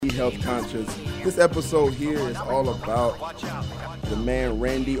health conscious. This episode here is all about the man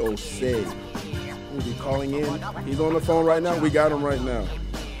Randy Osei. We'll be calling in. He's on the phone right now. We got him right now.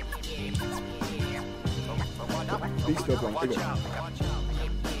 He's still playing.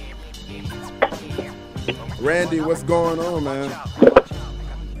 Randy, what's going on, man?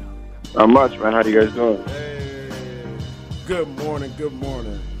 Not much, man. How you guys doing? Hey, good morning.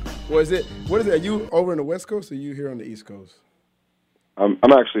 What is it? Are you over in the West Coast or are you here on the East Coast? I'm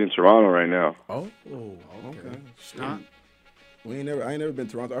actually in Toronto right now. Oh, okay. I ain't never been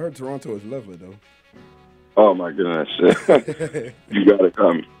to Toronto. I heard Toronto is lovely though. Oh my goodness. You gotta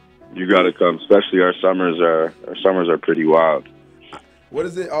come. Especially our summers are pretty wild. What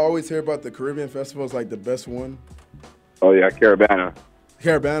is it? I always hear about the Caribbean festival is like the best one. Oh yeah, Caravana.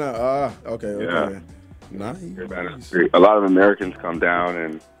 Okay. Yeah. Nice. Caravana's great. A lot of Americans come down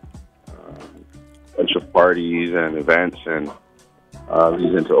and a bunch of parties and events and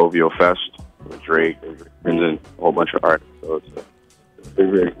leads into OVO Fest with Drake. Brings in a whole bunch of artists. So it's a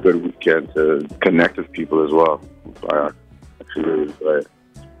very, very good weekend to connect with people as well. So I actually really enjoy it.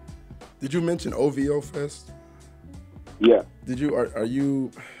 Did you mention OVO Fest? Yeah. Did you? Are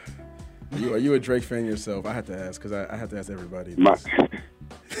you a Drake fan yourself? I have to ask because I have to ask everybody.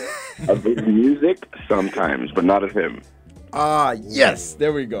 Of his music sometimes, but not of him. Yes.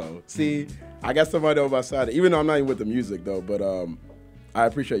 There we go. See, I got somebody on my side. Even though I'm not even with the music though, but I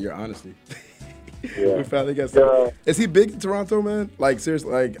appreciate your honesty. Yeah. We finally got some. Is he big in Toronto, man? Like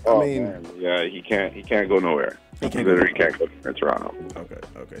seriously, like I mean, man. Yeah, he can't go nowhere. He literally can't go to Toronto.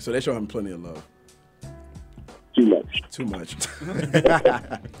 Okay. So they show him plenty of love. Too much.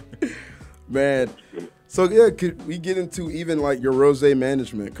 Man. So yeah, could we get into even like your Rozaay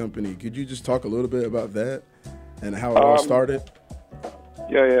management company? Could you just talk a little bit about that and how it all started?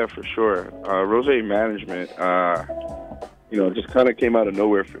 Yeah, for sure. Rozaay management, just kind of came out of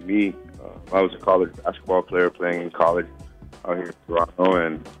nowhere for me. I was a college basketball player playing in college out here in Toronto,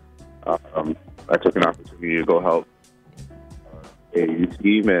 and I took an opportunity to go help a youth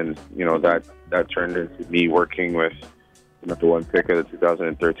team, and that turned into me working with the number one pick of the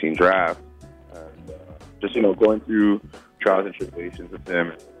 2013 draft. Just, going through trials and tribulations with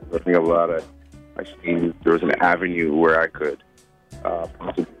them, learning a lot. I seen there was an avenue where I could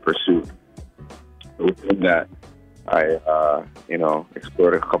possibly pursue. So within that, I,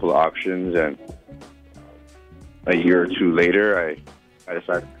 explored a couple of options, and a year or two later, I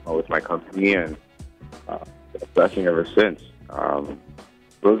decided to come out with my company, and it's a blessing ever since.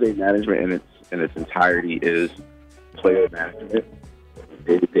 Rozaay management in its entirety is player management,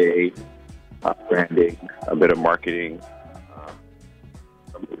 day-to-day, branding, a bit of marketing,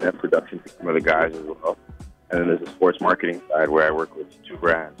 some event production for some of the guys as well. And then there's a sports marketing side where I work with two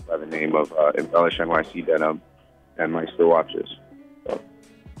brands by the name of Embellish NYC Denim and Meister Watches. So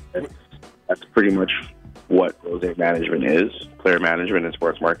that's pretty much what Rozaay management is, player management and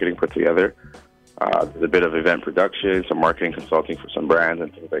sports marketing put together. There's a bit of event production, some marketing consulting for some brands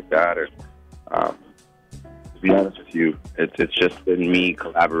and things like that. And, to be honest with you, it's just been me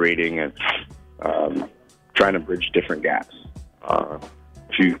collaborating and trying to bridge different gaps.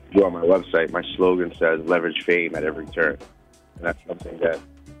 If you go on my website, my slogan says leverage fame at every turn. And that's something that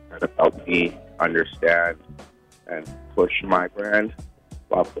kind of helped me understand and push my brand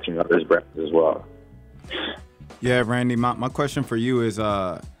while pushing others' brands as well. Yeah, Randy, my question for you is,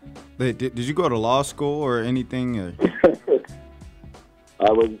 did you go to law school or anything? Or?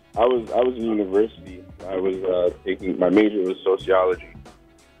 I was in university. I was taking, my major was sociology.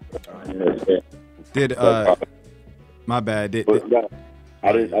 My bad.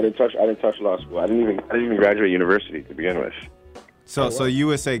 I didn't touch law school. I didn't even graduate university to begin with. So you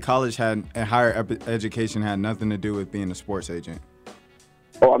would say college and higher education had nothing to do with being a sports agent?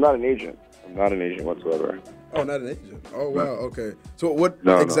 Oh, I'm not an agent. I'm not an agent whatsoever. Oh, not an agent. Oh, wow. Okay. So what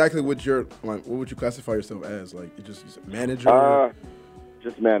exactly would what would you classify yourself as? Like, you just manager?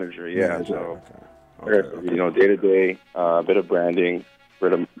 Just manager. Yeah. Manager. So, okay. day to day, a bit of branding,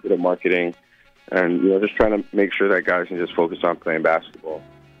 bit of marketing, and just trying to make sure that guys can just focus on playing basketball.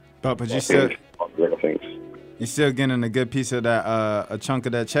 But you still little things. You still getting a good piece of that, a chunk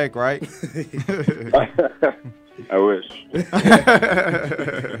of that check, right? I wish.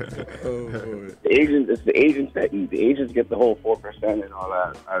 Oh, boy. It's the agents that eat. The agents get the whole 4% and all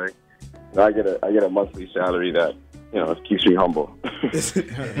that. I get a monthly salary that keeps me humble. Is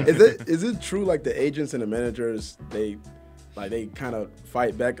it true like the agents and the managers they kind of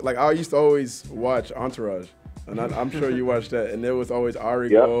fight back? Like I used to always watch Entourage, and I'm sure you watched that. And there was always Ari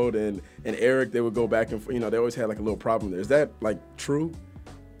Gold and Eric. They would go back and they always had like a little problem there. Is that like true?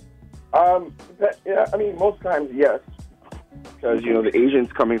 Yeah, I mean most times yes. because, the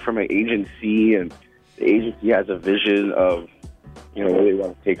agent's coming from an agency, and the agency has a vision of, where they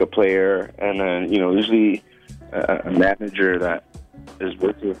want to take a player. And then, usually a manager that is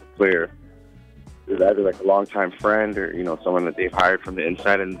working with a player is either like a longtime friend or, someone that they've hired from the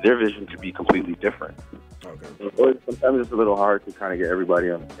inside, and their vision could be completely different. Okay. So sometimes it's a little hard to kind of get everybody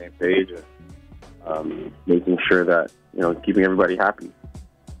on the same page and making sure that, keeping everybody happy.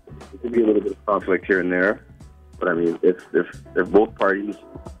 It could be a little bit of conflict here and there, but I mean, if both parties'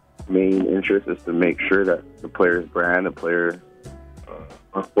 main interest is to make sure that the player's brand, the player's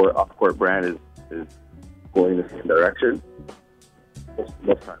off-court brand is going in the same direction,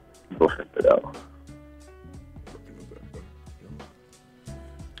 most times people figure it out.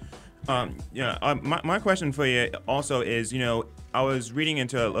 My question for you also is, I was reading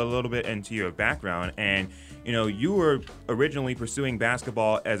into a little bit into your background, and you were originally pursuing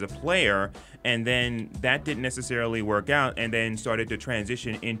basketball as a player, and then that didn't necessarily work out, and then started to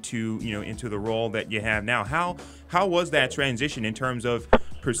transition into the role that you have now. How was that transition in terms of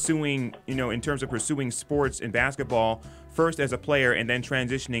pursuing sports and basketball first as a player, and then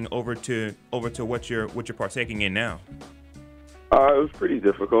transitioning over to what you're partaking in now? It was pretty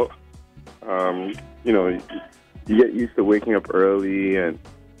difficult. You get used to waking up early and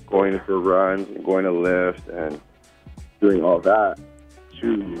going for runs and going to lift and doing all that,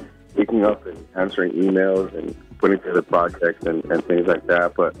 to waking up and answering emails and putting together projects and things like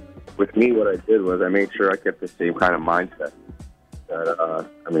that. But with me, what I did was I made sure I kept the same kind of mindset. That,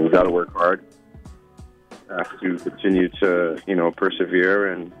 you got to work hard, have to continue to,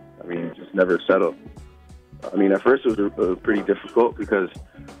 persevere, and, just never settle. At first it was pretty difficult because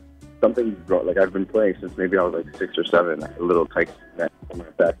something, like, I've been playing since maybe I was like 6 or 7, a little tight net in my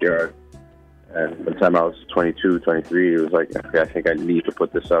backyard. And by the time I was 22, 23, it was like, okay, I think I need to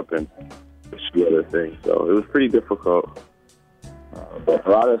put this up and pursue other things. So it was pretty difficult. But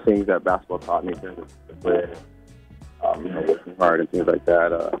a lot of things that basketball taught me in terms of the play, working hard and things like that,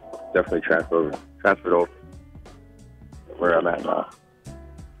 definitely transferred over where I'm at now.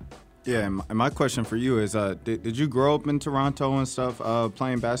 Yeah, and my question for you is, did you grow up in Toronto and stuff,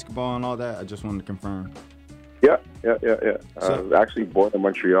 playing basketball and all that? I just wanted to confirm. Yeah. I was actually born in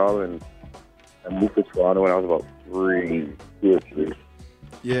Montreal, and I moved to Toronto when I was about 2 or 3.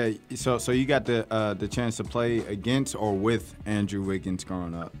 Yeah, so you got the chance to play against or with Andrew Wiggins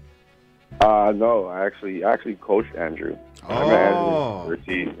growing up? No, I actually coached Andrew. Oh. I met Andrew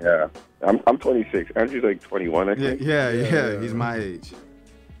 13, yeah. I'm 26. Andrew's like 21, I think. Yeah, he's my age.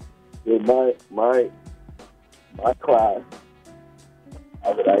 Yeah, my class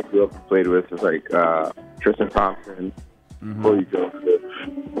that I grew up and played with was like Tristan Thompson, Corey Joseph,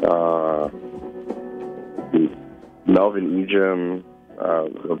 Melvin Ejim,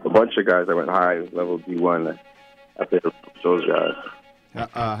 a bunch of guys that went high, level D1. I played with those guys.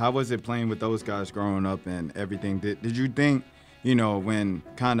 How was it playing with those guys growing up and everything? Did you think, when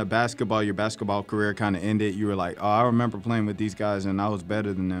kind of your basketball career kind of ended, you were like, oh, I remember playing with these guys and I was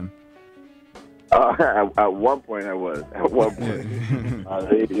better than them? At one point I was. At one point.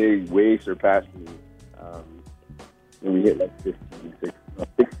 They way surpassed me. When we hit like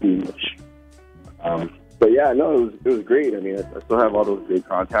 16-ish. But yeah, no, it was great. I still have all those great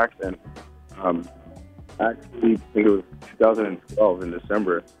contacts, and actually, I think it was 2012 in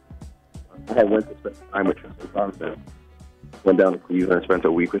December. I went to spend time with Tristan Thompson. Went down to Cleveland and spent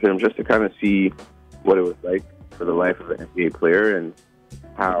a week with him just to kind of see what it was like for the life of an NBA player and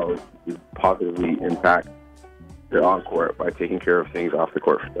how you positively impact their on-court by taking care of things off the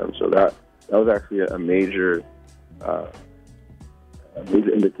court for them. So that was actually a major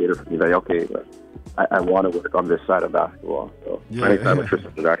indicator for me that, okay, I want to work on this side of basketball. So spending time with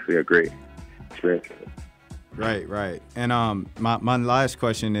Tristan was actually a great experience. Right. And my last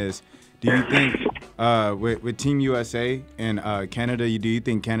question is, do you think with Team USA and Canada, do you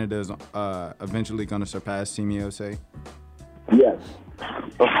think Canada is eventually going to surpass Team USA? Yes,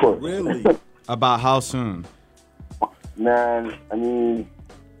 of course. Really? About how soon? Man,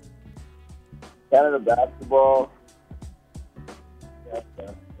 Canada basketball.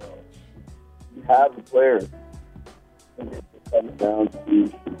 You have the players. It comes down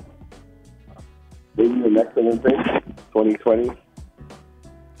to maybe the next Olympics, 2020.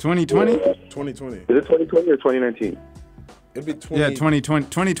 2020? 2020. Is it 2020 or 2019? It'd be 20. Yeah, 2020.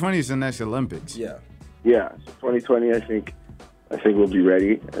 2020 is the next Olympics. Yeah. Yeah, so 2020, I think we'll be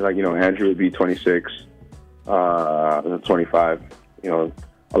ready. Like, Andrew would be 26, 25.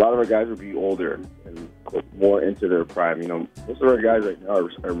 A lot of our guys will be older and more into their prime. Most of our guys right now are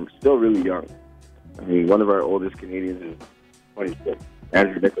still really young. One of our oldest Canadians is 26,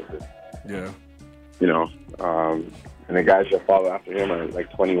 Andrew Nicholson. Yeah. you know, and the guys that follow after him are like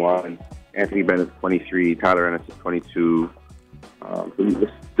 21. Anthony Bennett's 23. Tyler Ennis is 22. So he's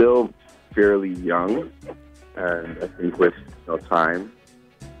still fairly young, and I think with time,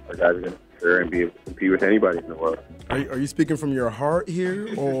 our guys are going to mature and be able to compete with anybody in the world. Are you speaking from your heart here,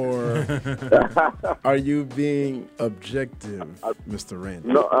 or are you being objective, Mr. Randy?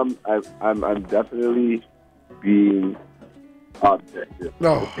 No, I'm definitely being objective.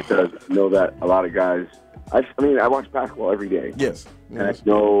 No, because I know that a lot of guys. I watch basketball every day. Yes, and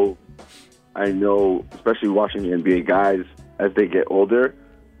I know, especially watching the NBA guys as they get older,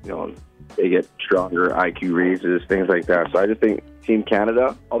 they get stronger, IQ raises, things like that. So I just think Team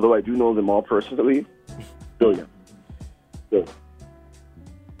Canada, although I do know them all personally, still young.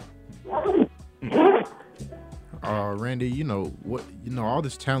 Randy, all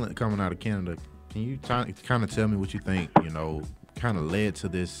this talent coming out of Canada. Can you kind of tell me what you think, kind of led to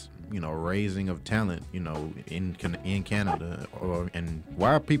this, raising of talent, in Canada, and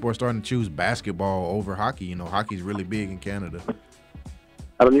why people are starting to choose basketball over hockey? Hockey's really big in Canada.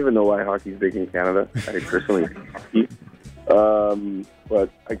 I don't even know why hockey's big in Canada. I personally hate hockey. But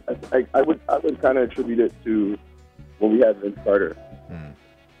I would kind of attribute it to when we had Vince Carter,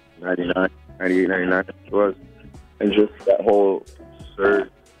 98, 99 it was, and just that whole surge.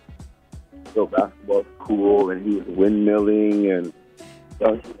 So basketball's cool, and he was windmilling and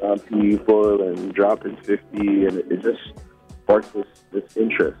dunking on people and dropping 50, and it just sparked this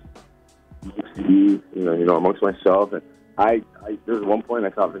interest amongst myself. And there was one point I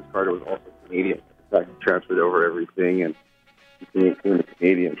thought Vince Carter was also Canadian. He transferred over everything and became a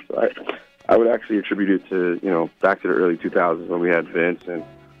Canadian. So I would actually attribute it to back to the early 2000s when we had Vince and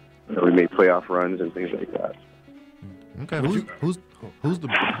we made playoff runs and things like that. Okay,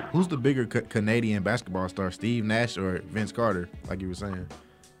 who's the bigger Canadian basketball star, Steve Nash or Vince Carter, like you were saying?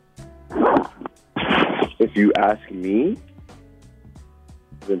 If you ask me,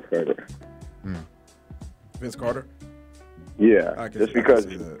 Vince Carter. Vince Carter? Yeah, just because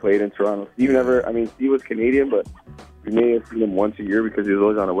he played in Toronto. Steve was Canadian, but we may have seen him once a year because he was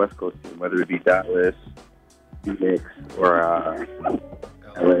always on a West Coast team, whether it be Dallas, Phoenix, or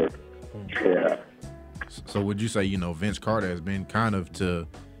LA. Yeah. So would you say, Vince Carter has been kind of to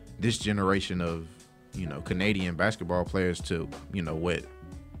this generation of, Canadian basketball players to, what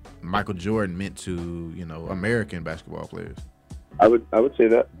Michael Jordan meant to, American basketball players? I would say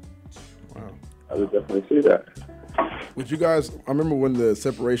that. Wow. I would definitely say that. Would you guys, I remember when the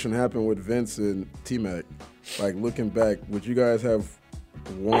separation happened with Vince and T-Mac, like looking back, would you guys have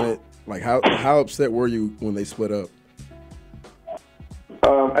wanted, like how upset were you when they split up?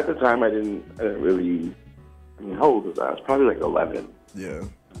 At the time, I didn't really. How old was I? I was probably like 11. Yeah.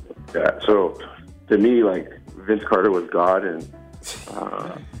 Yeah. So to me, like Vince Carter was God, and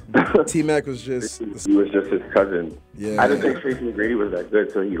T-Mac was just he was just his cousin. Yeah. I didn't think Tracy McGrady was that good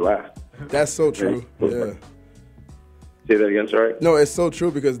until he left. That's so true. Yeah. Say that again, sorry? No, it's so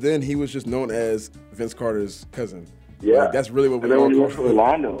true because then he was just known as Vince Carter's cousin. Yeah. Like, that's really what we all all call call for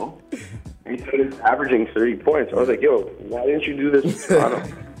Orlando. He started averaging 30 points. I was like, yo, why didn't you do this in Toronto?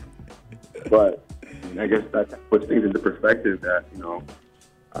 But I guess that puts things into perspective that,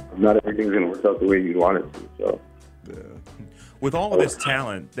 not everything's going to work out the way you want it to. So, yeah. With all of this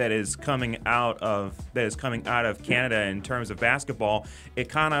talent that is coming out of Canada in terms of basketball, it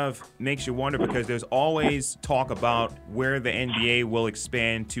kind of makes you wonder because there's always talk about where the NBA will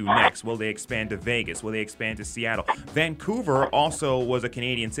expand to next. Will they expand to Vegas? Will they expand to Seattle? Vancouver also was a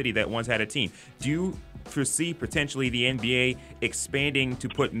Canadian city that once had a team. Do you foresee potentially the NBA expanding to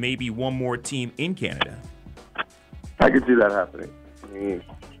put maybe one more team in Canada? I could see that happening. I mean,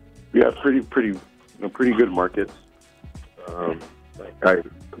 we have pretty good markets. I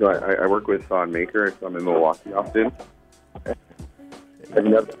work with Thon Maker, so I'm in Milwaukee often. I've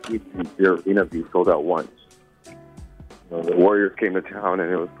never seen the arena be sold out once. The Warriors came to town,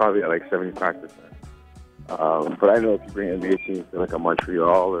 and it was probably at like 75%. But I know if you bring NBA teams to like a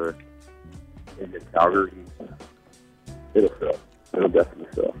Montreal or maybe a Calgary, it'll fill. It'll definitely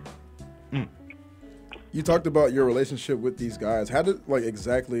fill. You talked about your relationship with these guys. How did,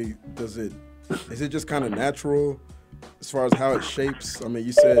 exactly is it just kind of natural as far as how it shapes? I mean,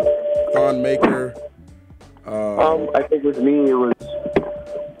 you said Thon Maker. I think with me, it was,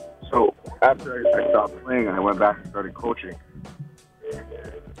 so after I stopped playing and I went back and started coaching,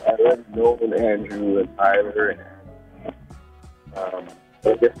 I already known Andrew and Tyler and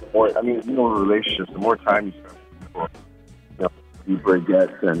I guess the more, relationships, the more time you spend with people, the deeper it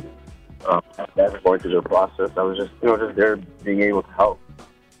gets, and as going through their process, I was just there being able to help.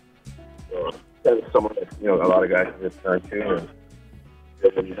 So that's someone that, a lot of guys have turned to, and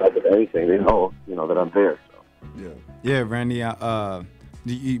if I need help with anything, they know, that I'm there. So. Yeah, Randy.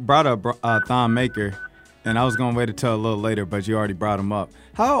 You brought up Thon Maker, and I was gonna wait until a little later, but you already brought him up.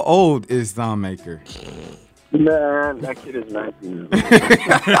 How old is Thon Maker? Man, that kid is 19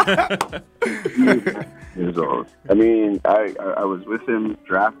 years old. I mean, I was with him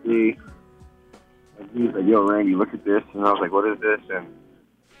draft day. And he was like, "Yo, Randy, look at this," and I was like, "What is this?" And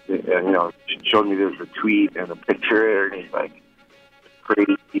he showed me the tweet and the picture, and he's like,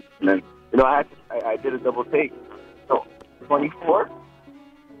 "Crazy." And then, I did a double take. So, 24.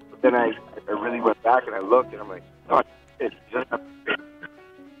 But then I really went back and I looked, and I'm like, "No, it's just not."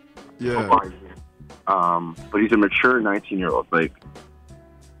 Yeah. But he's a mature 19-year-old. Like,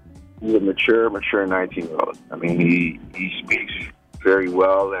 he's a mature 19-year-old. I mean, he speaks very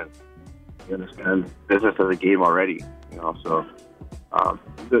well, and he understands business of the game already. So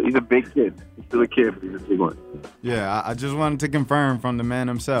he's a big kid. He's still a kid, but he's a big one. Yeah, I just wanted to confirm from the man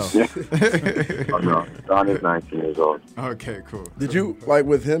himself. Oh no, Thon is 19 years old. Okay, cool. Did you like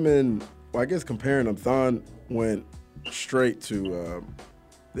with him and I guess comparing them? Thon went straight to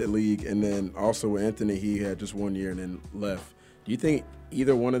the league, and then also with Anthony, he had just 1 year and then left. Do you think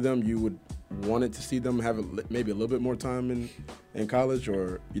either one of them you would wanted to see them have maybe a little bit more time in college,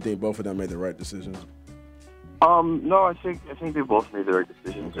 or you think both of them made the right decisions? No, I think they both made the right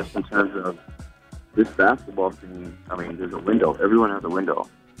decisions. Just in terms of this basketball team, I mean, there's a window. Everyone has a window.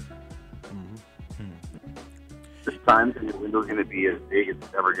 Mm-hmm. There's times when your window's going to be as big as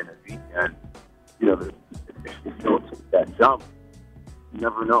it's ever going to be, and if you don't take that jump, you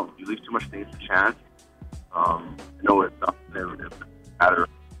never know. You leave too much things to chance. It's not a matter of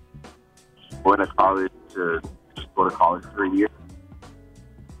going to college to just go to college for a year.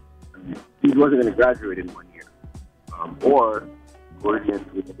 I mean, he wasn't going to graduate in 1 year. Or go to the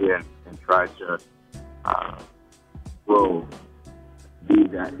NBA and try to grow, be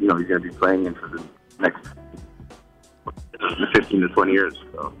that, he's going to be playing in for the next 15 to 20 years.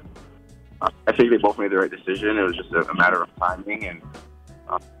 So I think they both made the right decision. It was just a matter of timing. And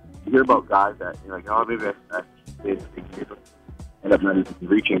you hear about guys that you're like, oh, maybe I end up not even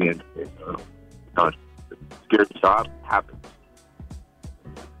reaching it. So, scared shot happens.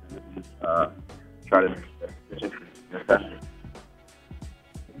 Try to make that decision.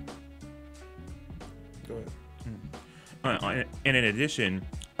 Go ahead. And in addition,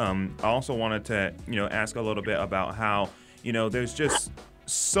 I also wanted to, ask a little bit about how, there's just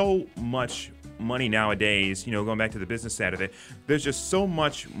so much money nowadays, going back to the business side of it, there's just so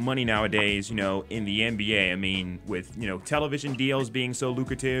much money nowadays, in the NBA. I mean, with, television deals being so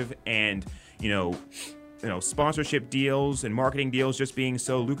lucrative and, sponsorship deals and marketing deals just being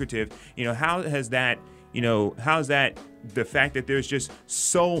so lucrative, how has that, how's that, the fact that there's just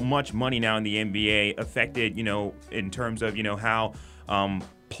so much money now in the NBA affected, in terms of, how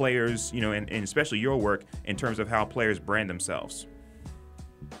players, and especially your work in terms of how players brand themselves?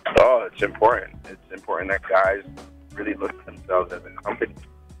 Oh, it's important. It's important that guys really look at themselves as a company.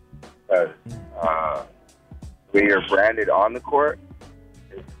 Because when you're branded on the court,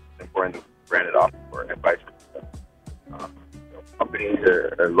 it's important to be branded off the court and vice versa. Companies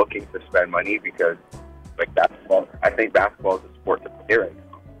are looking to spend money because, like basketball, I think basketball is a sport to play right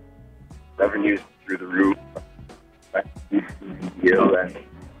now. Revenues through the roof, deal, and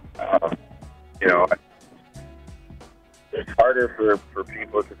it's harder for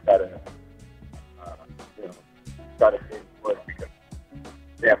people to try to stay put because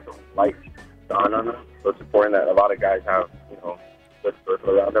they have so much life on them. So it's important that a lot of guys have good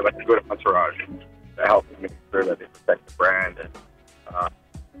circle around them. Like they go to Entourage to help them make sure that they protect the brand and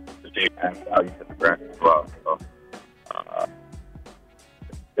they add value to the brand as well. So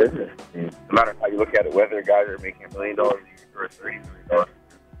business. I mean, no matter how you look at it, whether guys are making $1 million a year or $30 million,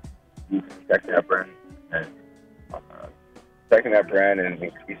 you protect that brand and protecting that brand and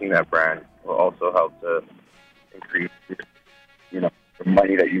increasing that brand will also help to increase, the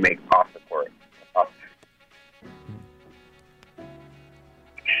money that you make off the court.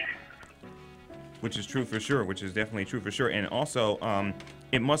 Which is true for sure. Which is definitely true for sure. And also,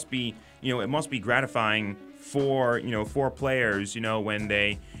 it must be, gratifying for, for players, when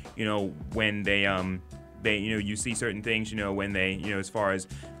they, you see certain things, when they, as far as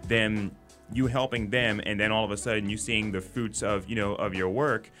them. You helping them, and then all of a sudden you seeing the fruits of of your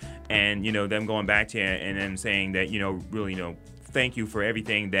work, and them going back to you and then saying that really thank you for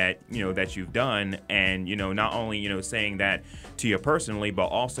everything that that you've done, and not only saying that to you personally, but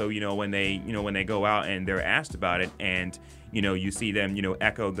also when they go out and they're asked about it, and you see them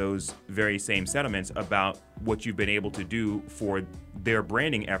echo those very same sentiments about what you've been able to do for their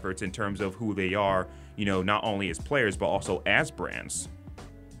branding efforts in terms of who they are, not only as players but also as brands.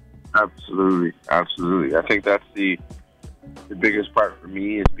 Absolutely, absolutely. I think that's the biggest part for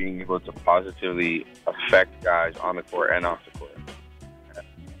me is being able to positively affect guys on the court and off the court. And,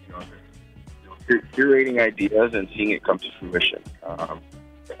 curating ideas and seeing it come to fruition.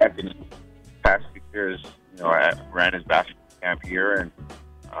 Anthony, past few years, I ran his basketball camp here and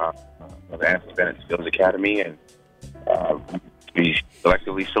the Anthony Bennett Skills Academy, and we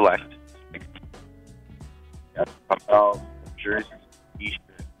selectively select somehow jerseys,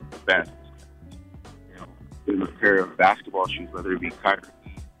 t-shirts, bands. A pair of basketball shoes, whether it be Kyrie,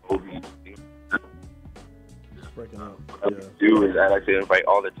 Kobe. Breaking out. What I do is I like to invite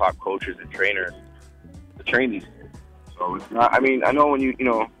all the top coaches and trainers to train these kids. So it's not. I mean, I know when we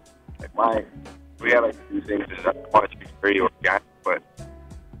like to do things that I don't want it to be very organic, but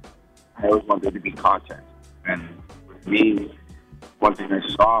I always want there to be content. And with me, one thing I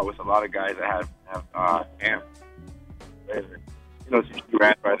saw with a lot of guys that have camp, since you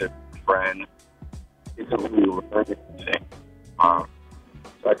ran by their friends. It's a really learning thing.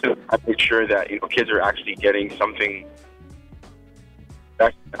 So I make sure that kids are actually getting something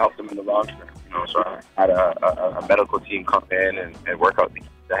that can help them in the long term. So I had a medical team come in and work out the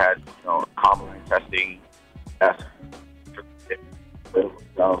kids that had common testing tests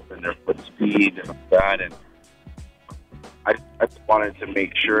and their foot speed and that. And I just wanted to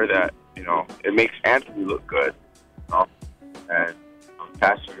make sure that it makes Anthony look good. And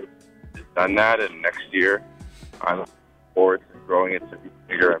past year has done that, and next year I look forward to growing it to be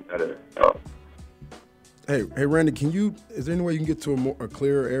bigger and better. So. Hey, Randy, is there any way you can get to a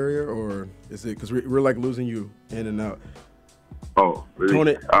clearer area, or is it because we're like losing you in and out? Oh,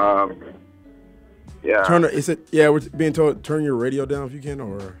 really? Yeah. We're being told turn your radio down if you can,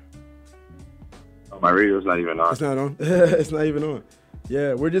 or. Oh, my radio's not even on. It's not on. It's not even on.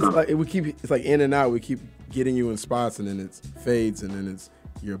 Yeah, we're just it's like in and out. We keep getting you in spots, and then it fades, and then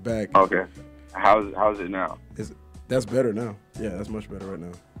you're back. Okay. How's it now? That's better now. Yeah, that's much better right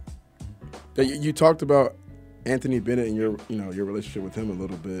now. You talked about Anthony Bennett and your relationship with him a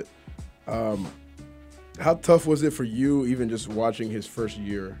little bit. How tough was it for you, even just watching his first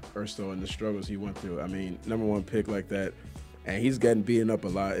year or so and the struggles he went through? I mean, number one pick like that, and he's getting beaten up a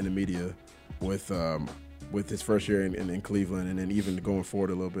lot in the media with his first year in Cleveland, and then even going forward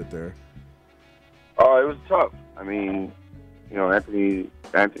a little bit there. Oh, it was tough. I mean, Anthony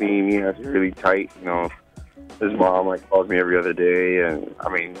and me are really tight. His mom calls me every other day, and I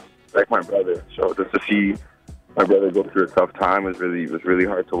mean, like my brother. So just to see my brother go through a tough time was really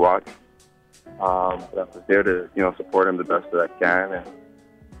hard to watch. But I was there to support him the best that I can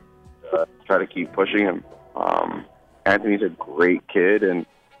and try to keep pushing him. Anthony's a great kid, and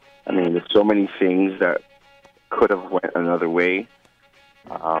I mean, there's so many things that could have went another way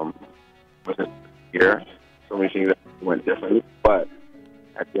with this year. So many things that went differently, but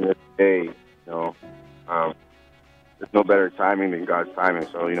at the end of the day, there's no better timing than God's timing.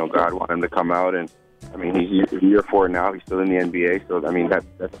 So, God wanted him to come out, and I mean, he's year 4 now. He's still in the NBA. So, I mean, that's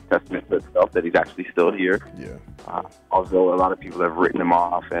a testament to itself that he's actually still here. Yeah. Although a lot of people have written him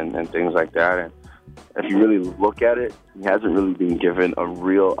off and things like that. And if you really look at it, he hasn't really been given a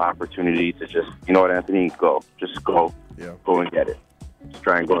real opportunity to just, Anthony, go. Just go. Yeah. Go and get it. Just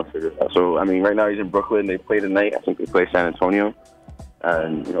try and go and figure it out. So, I mean, right now he's in Brooklyn. They play tonight. I think they play San Antonio.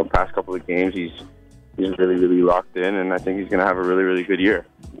 And, past couple of games, he's really, really locked in, and I think he's going to have a really, really good year.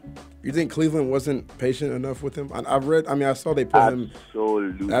 You think Cleveland wasn't patient enough with him? I saw they put him.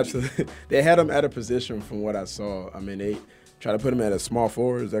 Absolutely. They had him at a position from what I saw. I mean, they tried to put him at a small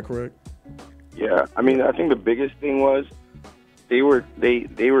forward. Is that correct? Yeah. I mean, I think the biggest thing was they were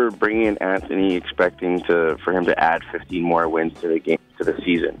bringing in Anthony expecting for him to add 15 more wins to the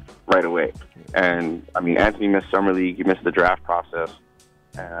season right away. And, I mean, Anthony missed Summer League. He missed the draft process.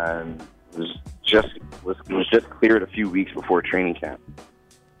 And was just cleared a few weeks before training camp.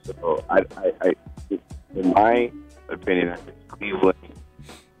 So I in my opinion, I think Cleveland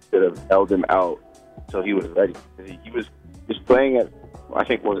should have held him out until he was ready. He was playing at, I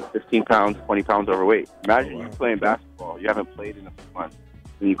think, 15 pounds, 20 pounds overweight. Imagine you playing basketball, you haven't played in a few months,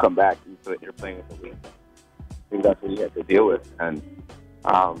 and you come back and you're playing with the weight. I think that's what he had to deal with. And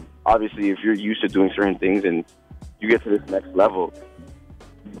obviously, if you're used to doing certain things and you get to this next level,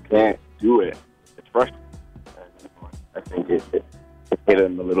 you can't do it. It's frustrating. And, I think it hit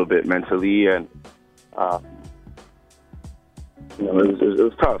him a little bit mentally, and it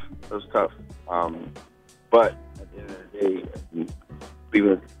was tough. It was tough. But at the end of the day,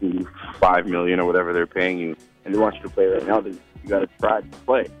 Cleveland $5 million or whatever they're paying you, and they want you to play right now, then you got to try to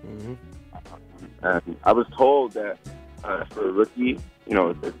play. Mm-hmm. And I was told that for a rookie,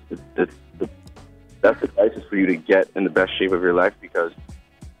 that's the crisis for you to get in the best shape of your life, because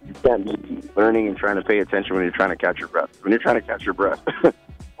you can't be learning and trying to pay attention when you're trying to catch your breath. When you're trying to catch your breath,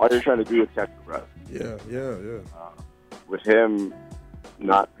 all you're trying to do is catch your breath. Yeah. With him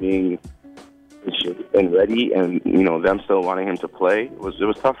not being and ready, and them still wanting him to play, it was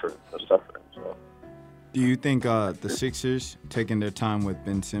tougher. It was tougher. So. Do you think the Sixers taking their time with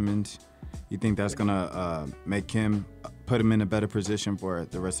Ben Simmons, you think that's gonna put him in a better position for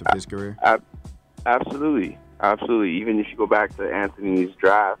the rest of his career? Absolutely. Even if you go back to Anthony's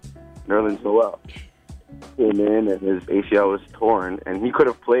draft, Nerlens Noel came in and his ACL was torn, and he could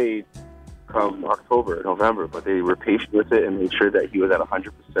have played come October, November, but they were patient with it and made sure that he was at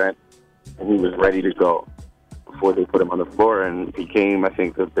 100% and he was ready to go before they put him on the floor, and he came, I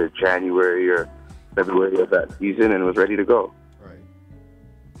think, the January or February of that season and was ready to go. Right.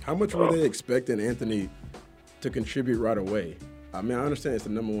 How much were they expecting Anthony to contribute right away? I mean, I understand it's the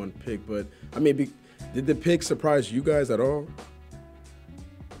number one pick, but I mean, did the pick surprise you guys at all?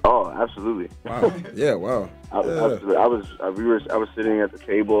 Oh, absolutely. Wow. Yeah. Wow. Absolutely. I was sitting at the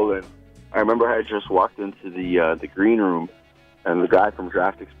table, and I remember I had just walked into the green room, and the guy from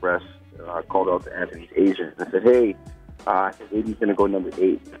Draft Express called out to Anthony's agent and said, "Hey, I think maybe he's going to go number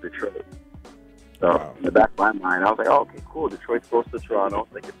 8 to Detroit." So wow. In the back of my mind, I was like, "Oh, okay, cool. Detroit's close to Toronto.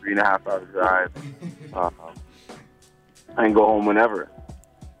 It's like a 3.5-hour drive. I can go home whenever."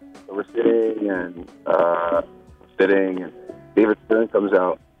 So we're sitting and David Stern comes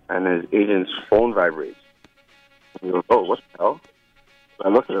out, and his agent's phone vibrates. And he goes, "Oh, what the hell?" So I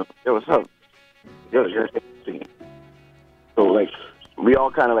look at him. "Yo, what's up?" "Yo, you're singing." So we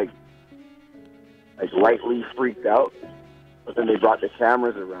all kind of lightly freaked out, but then they brought the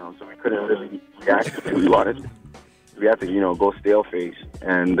cameras around, so we couldn't really react to what we wanted. We had to, go stale face,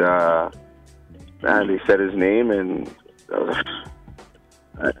 and they said his name, and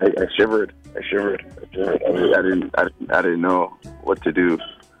I shivered. I didn't know what to do.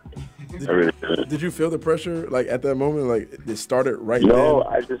 Did you feel the pressure at that moment? It started right No,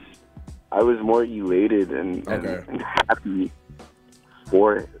 then? I was more elated and happy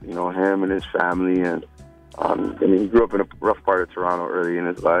for him and his family, and he grew up in a rough part of Toronto early in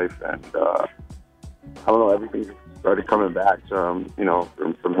his life, and I don't know, everything started coming back to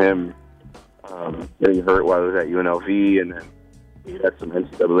from him getting hurt while he was at UNLV, and then he had some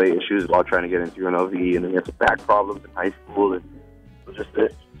NCAA issues while trying to get into UNLV, and then he had some back problems in high school, and it was just to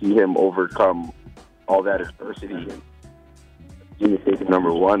see him overcome all that adversity, and being taken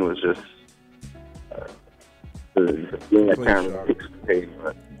number 1 was just the feeling I can't really explain,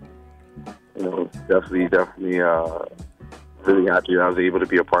 but definitely really happy that I was able to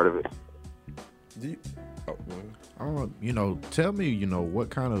be a part of it. Tell me,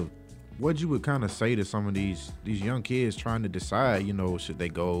 what you would kind of say to some of these young kids trying to decide, should they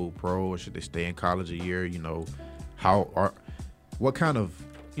go pro or should they stay in college a year? What kind of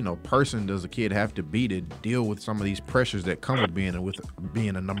person does a kid have to be to deal with some of these pressures that come with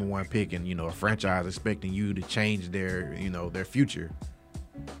being a number 1 pick and a franchise expecting you to change their their future?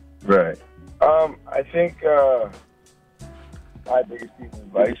 Right. I think my biggest piece of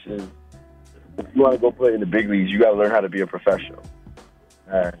advice is, if you want to go play in the big leagues, you got to learn how to be a professional.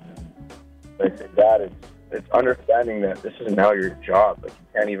 And I think that it's understanding that this isn't now your job. You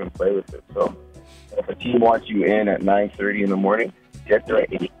can't even play with it. So if a team wants you in at 9:30 in the morning, get there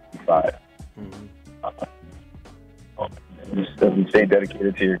at 8:55. And stay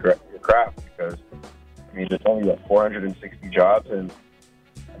dedicated to your craft, because there's only 460 jobs, and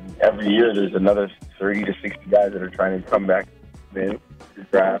every year there's another 30 to 60 guys that are trying to come back in to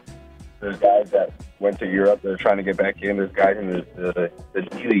draft. There's guys that went to Europe that are trying to get back in. There's guys in the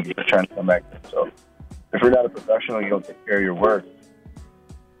D League that are trying to come back in. So if you're not a professional, you don't take care of your work,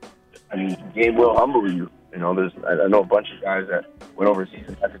 the game will humble you. I know a bunch of guys that went overseas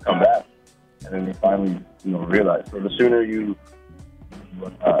and had to come back, and then they finally, realize. So the sooner you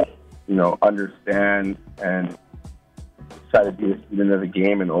understand and try to be a student of the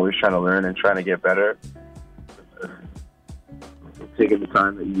game and always trying to learn and trying to get better, taking the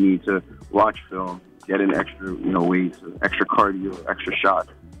time that you need to watch film, get in extra, weights, extra cardio, extra shots,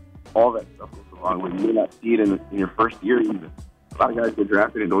 all that stuff goes a long way. You may not see it in your first year even. A lot of guys get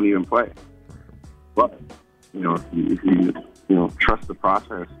drafted and don't even play. But, if you trust the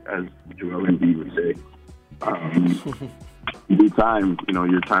process, as Joel Embiid would say, in due time,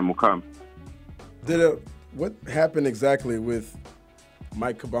 your time will come. What happened exactly with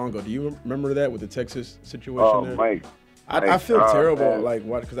Mike Kabongo? Do you remember that with the Texas situation? Oh, there? Mike. I feel terrible,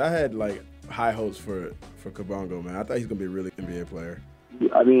 because I had high hopes for Kabongo, man. I thought he's gonna be a really NBA player.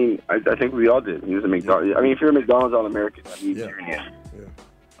 I think we all did. He was a McDonald's. if you're a McDonald's All-American, that means you're in it. Yeah.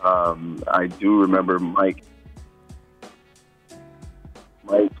 I do remember Mike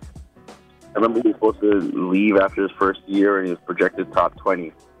Mike, I remember he was supposed to leave after his first year, and he was projected top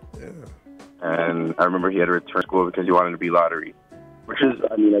 20. Yeah. And I remember he had to return school because he wanted to be lottery, which is,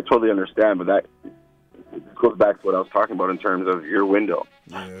 I mean, I totally understand, but that goes back to what I was talking about in terms of your window.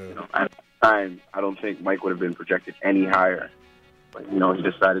 Yeah. You know, at the time, I don't think Mike would have been projected any higher. But, you know, he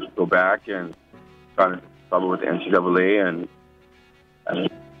decided to go back and got in trouble with the NCAA, and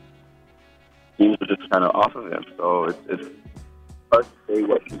teams were just kind of off of him. So it's hard to say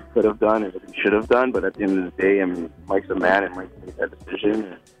what he could have done and what he should have done, but at the end of the day, I mean, Mike's a man, and Mike made that decision.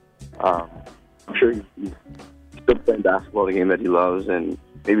 And, I'm sure he's still playing basketball, the game that he loves, and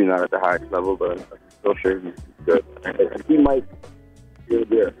maybe not at the highest level, but I'm still sure he's good. And he might be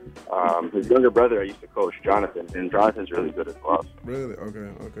there. His younger brother I used to coach, Jonathan, and Jonathan's really good as well. Really?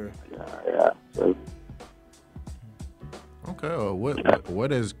 Okay. Yeah. So, Okay,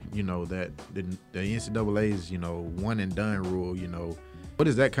 what is, you know, that the NCAA's, you know, one and done rule, you know, what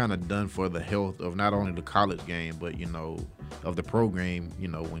has that kind of done for the health of not only the college game, but, you know, of the program, you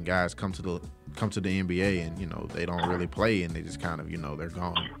know, when guys come to the NBA and, you know, they don't really play and they just kind of, you know, they're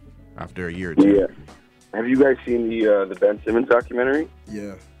gone after a year or two. yeah. Have you guys seen the Ben Simmons documentary?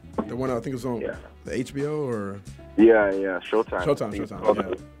 Yeah. The one I think is on the HBO or? Yeah, Showtime.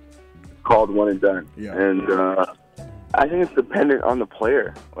 Showtime. It's called One and Done. Yeah. And I think it's dependent on the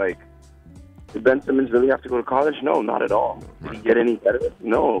player. Like, did Ben Simmons really have to go to college? No, not at all. Did he get any better?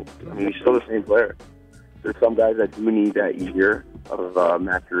 No. I mean, he's still the same player. There's some guys that do need that year of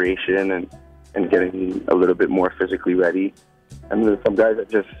maturation and getting a little bit more physically ready. And there's some guys that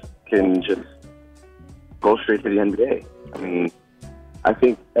just can just go straight to the NBA. I mean, I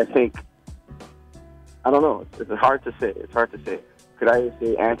think I don't know. It's hard to say. Could I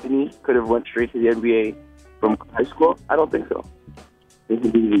say Anthony could have went straight to the NBA from high school? I don't think so. I think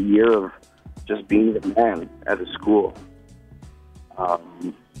he needed a year of just being the man at a school.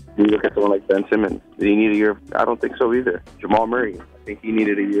 You look at someone like Ben Simmons. Did he need a year? I don't think so either. Jamal Murray. I think he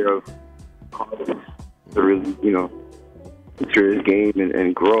needed a year of college to really, you know, mature his game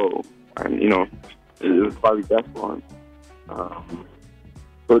and grow. And, you know, it was probably best for him.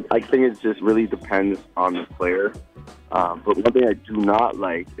 So I think it just really depends on the player. But one thing I do not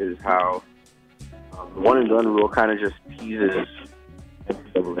like is how the one and done rule kind of just teases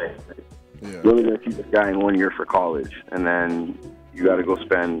NCAA. You're only going to keep this guy in 1 year for college, and then you got to go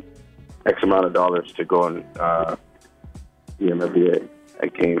spend X amount of dollars to go and see him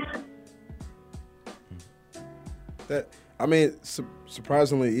at games. That, I mean,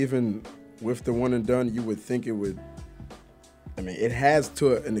 surprisingly, even with the one and done, you would think it would. I mean, it has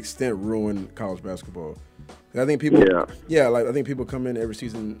to an extent ruined college basketball. I think people, I think people come in every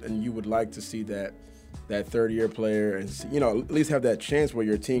season, and you would like to see that third-year player, and see, you know, at least have that chance where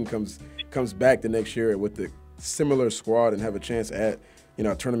your team comes back the next year with the similar squad and have a chance at, you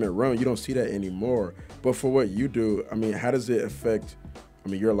know, a tournament run. You don't see that anymore. But for what you do, I mean, how does it affect, I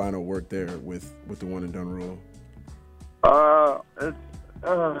mean, your line of work there with the one and done rule?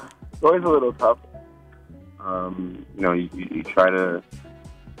 It's always a little tough. You know, you try to,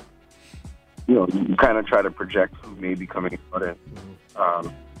 you know, you kind of try to project who may be coming out in.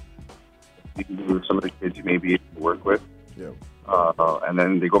 With some of the kids you may be able to work with. Yeah. And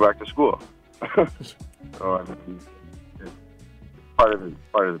then they go back to school. So I mean, it's part of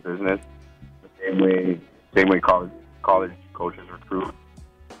the business. The same way college coaches recruit.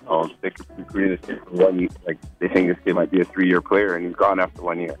 They could recruit this kid for 1 year. Like, they think this kid might be a 3-year player, and he's gone after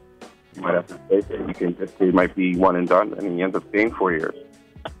 1 year. You might have to replace it. This kid might be one and done, and he ends up staying 4 years.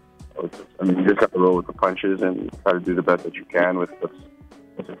 So you just got to roll with the punches and try to do the best that you can with what's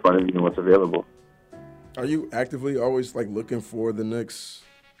in front of you and what's available. Are you actively always like looking for the next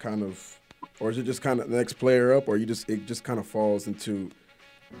kind of, or is it just kind of the next player up, or it just kind of falls into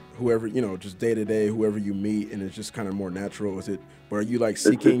whoever, you know, just day to day, whoever you meet, and it's just kind of more natural? Is it, or are you like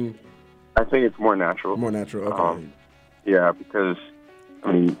seeking? I think it's more natural. More natural, okay. Yeah, because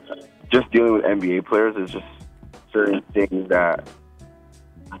I mean, just dealing with NBA players is just certain things that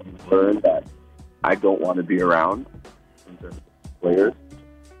I've learned that I don't want to be around in terms of players.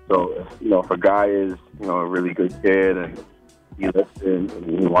 So, you know, if a guy is, you know, a really good kid and he listens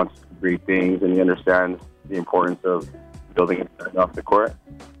and he wants to do great things and he understands the importance of building it off the court,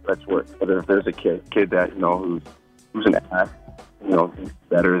 let's work. But if there's a kid that, you know, who's an ass, you know, he's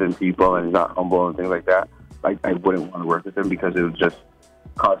better than people and he's not humble and things like that, I wouldn't want to work with him because it would just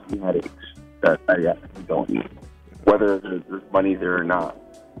cause me headaches that I actually don't need. Whether there's money there or not,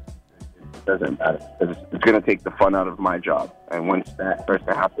 it doesn't matter. It's going to take the fun out of my job. And once that starts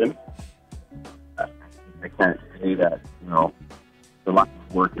to happen, I can't say that, you know, the line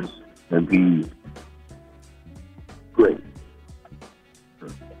of work is going to be great.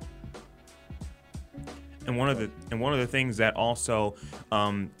 And one of the things that also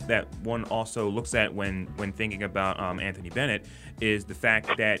that one also looks at when thinking about Anthony Bennett is the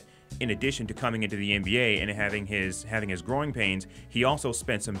fact that in addition to coming into the NBA and having his growing pains, he also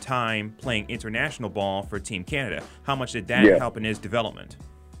spent some time playing international ball for Team Canada. How much did that help in his development?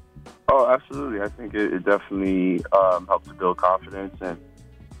 Oh, absolutely. I think it definitely helps to build confidence, and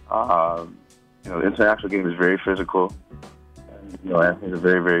the international game is very physical. And, Anthony's a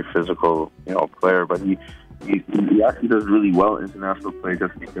very, very physical, player, but he actually does really well in international play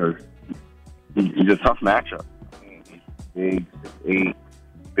just because he's a tough matchup. I mean, he's big, 6'8",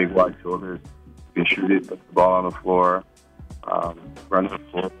 big wide shoulders. He can shoot it, puts the ball on the floor, runs the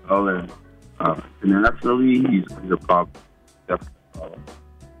floor well, and internationally, he's a prop. Definitely.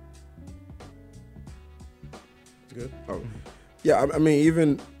 Good. Oh, yeah. I mean,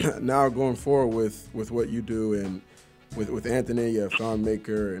 even now going forward with what you do and with Anthony, Sean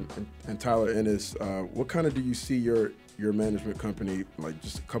Maker, and Tyler Ennis, what kind of do you see your management company like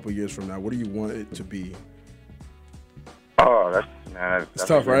just a couple years from now? What do you want it to be? Oh, that's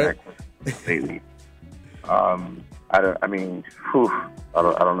tough, right? Lately, I don't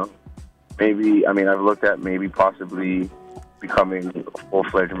know. Maybe I've looked at maybe possibly becoming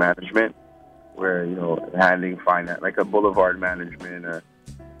full-fledged management, where handling finance, like a boulevard management, or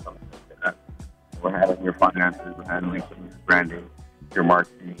something like that. We're handling your finances, we're handling some of your branding, your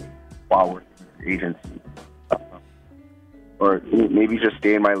marketing, while working with the agency. Or maybe just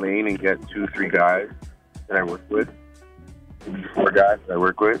stay in my lane and get 2-3 guys that I work with, maybe 4 guys that I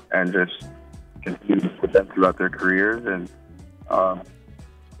work with, and just continue to put them throughout their careers. And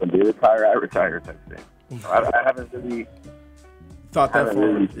when they retire, I retire type thing. So I haven't really thought that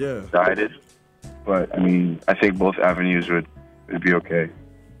really yeah. decided. But I think both avenues would be okay.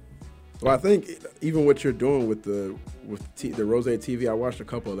 Well, I think even what you're doing with the Rozaay TV, I watched a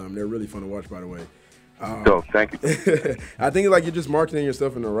couple of them. They're really fun to watch, by the way. Thank you. I think like you're just marketing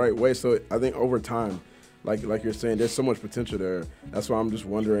yourself in the right way. So I think over time, like you're saying, there's so much potential there. That's why I'm just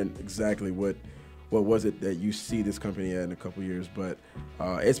wondering exactly what was it that you see this company at in a couple years. But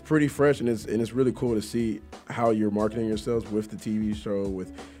it's pretty fresh, and it's really cool to see how you're marketing yourselves with the TV show,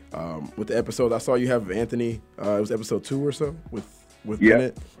 with the episode. I saw you have Anthony. It was episode 2 or so with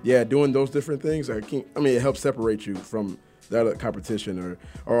Bennett. Yeah, doing those different things. It helps separate you from the other competition,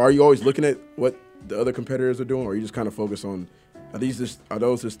 or are you always looking at what the other competitors are doing, or are you just kind of focus on are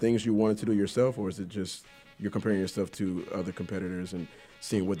those just things you wanted to do yourself, or is it just you're comparing yourself to other competitors and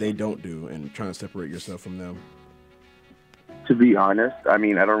seeing what they don't do and trying to separate yourself from them? To be honest, I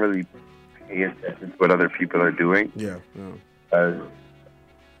don't really pay attention to what other people are doing. Yeah.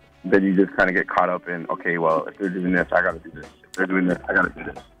 Then you just kind of get caught up in, okay, well, if they're doing this, I got to do this. If they're doing this, I got to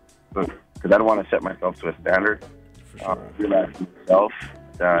do this. Because I don't want to set myself to a standard. For sure. Realize to myself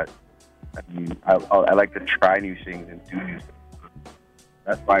that I like to try new things and do new things.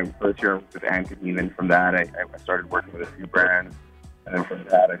 That's my first year with Anthony, and then from that, I started working with a few brands. And then from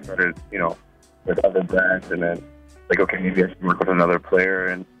that, I started, with other brands. And then, okay, maybe I should work with another player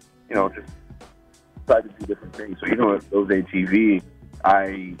and, just try to do different things. So even with Rozaay TV,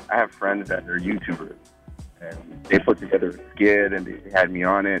 I have friends that are YouTubers, and they put together a skit, and they had me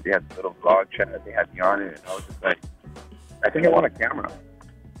on it. They had a little vlog chat. They had me on it, and I was just like, I think I want a camera.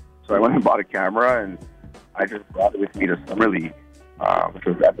 So I went and bought a camera, and I just brought it with me to Summer League, which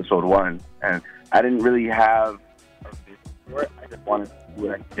was episode 1. And I didn't really have a vision for it. I just wanted to see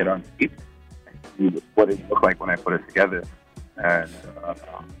what I could get on tape and see what it looked like when I put it together. And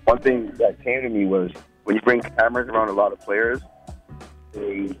one thing that came to me was when you bring cameras around a lot of players,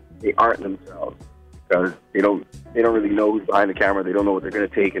 they aren't themselves because they don't really know who's behind the camera. They don't know what they're going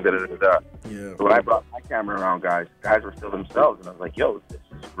to take, and da-da-da-da. Yeah. So when I brought my camera around, guys were still themselves, and I was like, yo, this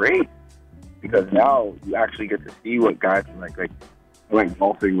is great, because now you actually get to see what guys are like. Like I went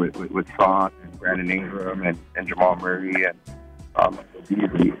golfing with Son and Brandon Ingram and Jamal Murray and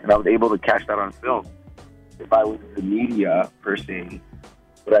Beasley, and I was able to catch that on film. If I was the media per se,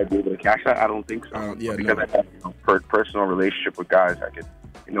 would I be able to catch that? I don't think so. Because I have a personal relationship with guys. I could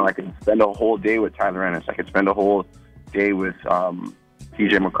spend a whole day with Tyler Ennis. I could spend a whole day with TJ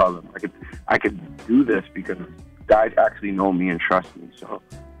McCollum. I could do this because guys actually know me and trust me. So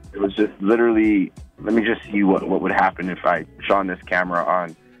it was just literally, let me just see what would happen if I shone this camera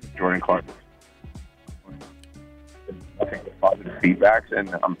on Jordan Clark. Nothing but positive feedbacks, and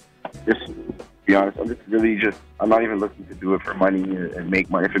just to be honest, I'm not even looking to do it for money and make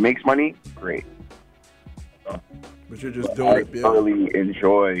money. If it makes money, great. But you're just doing it. I really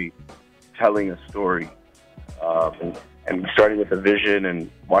enjoy telling a story, and starting with a vision and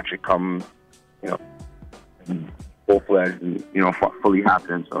watch it come, full-fledged and fully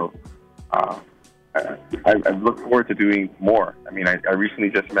happen. So I look forward to doing more. I mean, I recently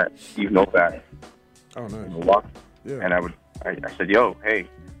just met Steve Novak. Oh, nice. Yeah. And I said, yo, hey,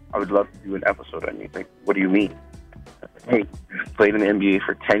 I would love to do an episode on you. He's like, what do you mean? I said, hey, you've played in the NBA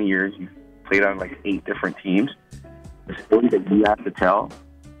for 10 years. You've played on like 8 different teams. The story that you have to tell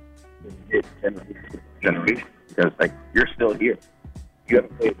is generation. Because like you're still here. You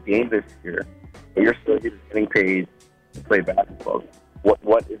haven't played a game this year, but you're still here getting paid to play basketball.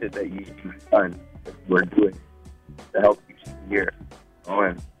 What is it that you've done that we're doing to help you here? Oh,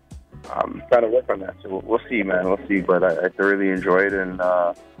 and trying to work on that. So we'll see, man. We'll see. But I thoroughly enjoyed, and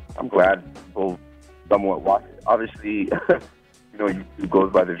I'm glad people somewhat watch it. Obviously, YouTube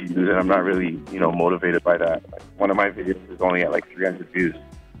goes by the views, and I'm not really, motivated by that. Like, one of my videos is only at like 300 views.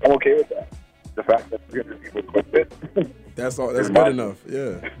 I'm okay with that. The fact that 300 people clicked it. That's all. That's good enough.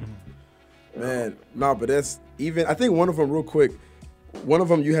 Yeah. Man, no, but that's even. I think one of them, real quick. One of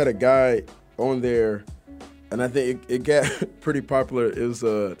them, you had a guy on there, and I think it got pretty popular. It was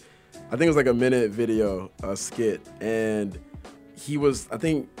I think it was like a minute video, a skit, and he was. I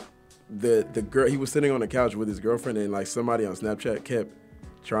think the girl. He was sitting on the couch with his girlfriend, and like somebody on Snapchat kept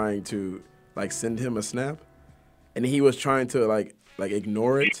trying to like send him a snap, and he was trying to like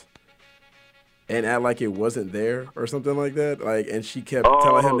ignore it. And act like it wasn't there or something like that. Like, and she kept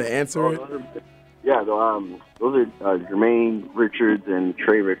telling him to answer it. Those are Jermaine Richards and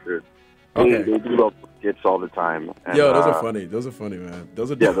Trey Richards. Okay. They do those skits all the time. And, yo, those are funny. Those are funny, man.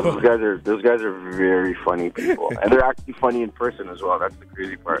 Those are those guys are very funny people, and they're actually funny in person as well. That's the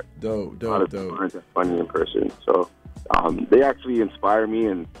crazy part. Dope. Are funny in person. So they actually inspire me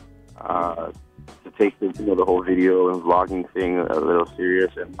and. To take the whole video and vlogging thing a little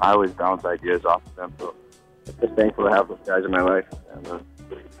serious, and I always bounce ideas off of them. So I'm just thankful to have those guys in my life. And,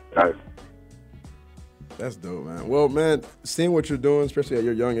 guys. That's dope, man. Well, man, seeing what you're doing, especially at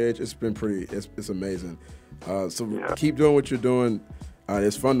your young age, it's been it's amazing. Keep doing what you're doing.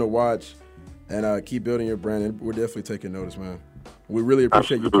 It's fun to watch, and keep building your brand. And we're definitely taking notice, man. We really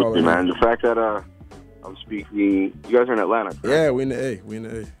appreciate you calling, man. The fact that I'm speaking. You guys are in Atlanta, correct? Yeah, we in the A.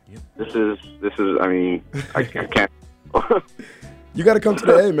 Yep. This is. I mean, I can't. You got to come to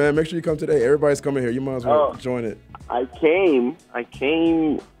the A, man. Make sure you come to the A. Everybody's coming here. You might as well join it. I came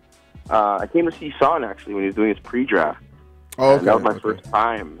to see Son actually when he was doing his pre-draft. Oh, okay. That was my first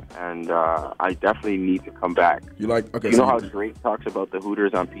time, and I definitely need to come back. You like? Okay. You know how Drake talks about the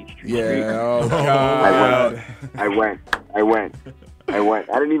Hooters on Peachtree Street? Yeah. Oh God. I went. I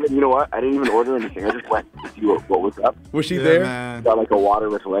didn't even. You know what? I didn't even order anything. I just went to see what was up. Was she there? Man. Got like a water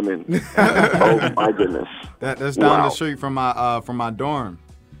with lemon. Oh my goodness. That's down the street from my dorm.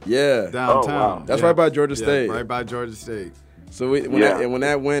 Yeah. Downtown. Oh, wow. That's right by Georgia State. Right by Georgia State. So when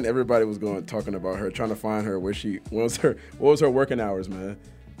that went, everybody was talking about her, trying to find her. What was her working hours, man?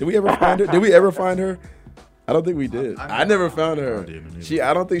 Did we ever find her? Did we ever find her? I don't think we did. I never found her.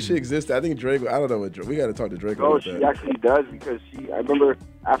 I don't think she existed. I think Drake. I don't know what Drake. We got to talk to Drake about that. No, she actually does because I remember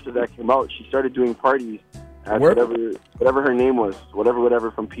after that came out, she started doing parties at whatever her name was,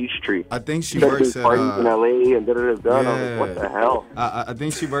 whatever from Peachtree. I think she works at parties in LA and da-da-da-da. I was like, what the hell? I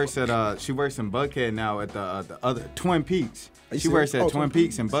think she works in Buckhead now at the other Twin Peaks. She works at Twin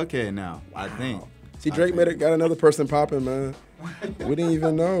Peaks in Buckhead now, I think. See, Drake got another person popping, man. We didn't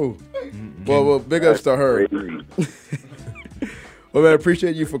even know. Well, big ups to her. Well, man,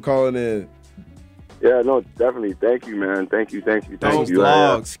 appreciate you for calling in. Yeah, no, definitely. Thank you, man. Thank you. Dope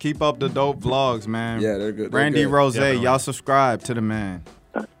vlogs. Keep up the dope vlogs, man. Yeah, they're good. Randy Rozaay, y'all subscribe to the man.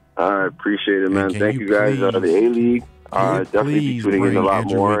 I appreciate it, man. Thank you guys. The A-League. Definitely be tuning in a lot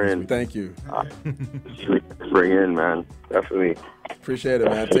more. And thank you. Bring in, man. Definitely. Appreciate it,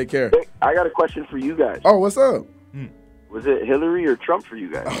 man. Take care. Hey, I got a question for you guys. Oh, what's up? Was it Hillary or Trump for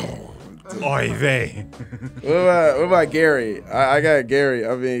you guys? Oy vey. What about Gary? I got Gary.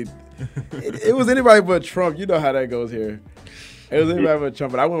 I mean, it was anybody but Trump. You know how that goes here. It was anybody but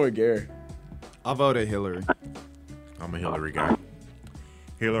Trump, but I went with Gary. I voted Hillary. I'm a Hillary guy.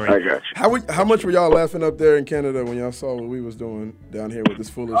 Hillary. I got you. How much were y'all laughing up there in Canada when y'all saw what we was doing down here with this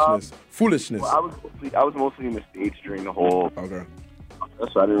foolishness? Well, I was mostly in the States during the whole. Okay.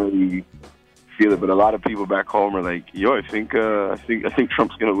 So I didn't really feel it, but a lot of people back home are like, "Yo, I think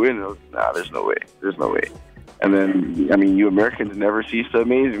Trump's gonna win." And I was like, "Nah, there's no way." And then, I mean, you Americans never cease to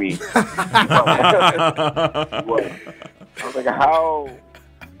amaze me. I was like, how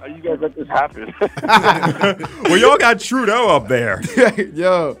you guys let this happen? Well, y'all got Trudeau up there.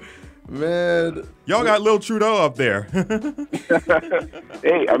 Yo, man. Y'all got little Trudeau up there.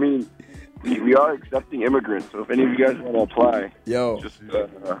 Hey, I mean, we are accepting immigrants, so if any of you guys want to apply, just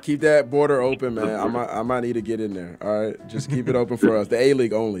keep that border open, man. I might need to get in there. All right, just keep it open for us. The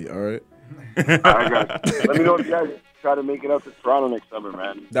A-League only. All right. I got you. Let me know if you guys try to make it up to Toronto next summer,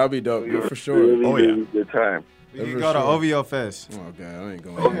 man. That would be dope, yeah, for sure. Really, Oh, yeah. really good time. We can go to OVO Fest. Oh, God, I ain't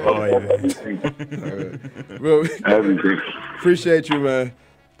going. Oh, yeah. Well, Everything. appreciate you, man.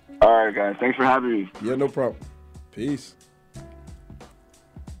 All right, guys. Thanks for having me. Yeah, no problem. Peace.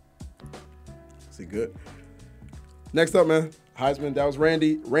 See, good. Next up, man, Heisman. That was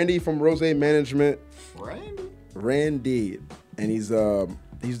Randy. Randy from Rozaay Management. Randy, and he's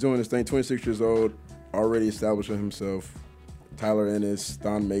doing his thing. 26 years old, already establishing himself. Tyler Ennis,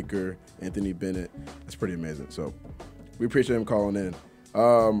 Don Maker, Anthony Bennett. That's pretty amazing. So we appreciate him calling in.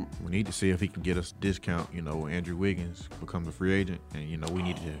 We need to see if he can get us a discount. You know, when Andrew Wiggins becomes a free agent, and you know we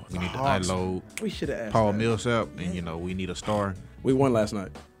need to unload We should have asked Paul that. Millsap, and you know we need a star. We won last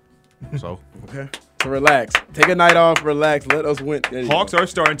night. So Okay. So relax. Take a night off. Relax. Let us win. There you Hawks go. are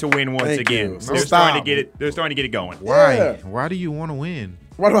starting to win once Thank again. you. They're So starting to stop. get it. They're starting to get it going. why? Yeah. Why do you want to win?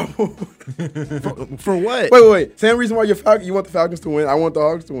 What about? For what? Wait. Same reason why you want the Falcons to win. I want the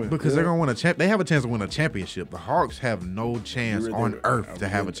Hawks to win. Because they're gonna win a champ. They have a chance to win a championship. The Hawks have no chance on earth to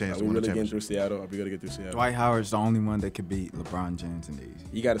have a chance to Are we win a really getting championship. through Seattle? Are we gonna get through Seattle? Dwight Howard's the only one that could beat LeBron James in the East.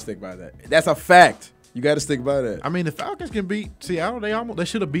 You got to stick by that. That's a fact. You got to stick by that. I mean, the Falcons can beat Seattle. They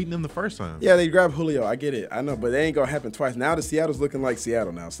should have beaten them the first time. Yeah, they grabbed Julio. I get it. I know, but they ain't gonna happen twice. Now the Seattle's looking like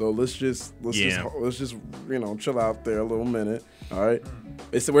Seattle now. So let's just chill out there a little minute. All right.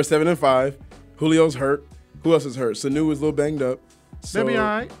 We're 7-5. Julio's hurt. Who else is hurt? Sanu is a little banged up. So They'll be all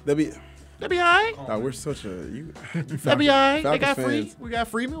right. They'll be. They'll be all right. Oh, we're such a you. They'll be all right. They Falcons got fans. We got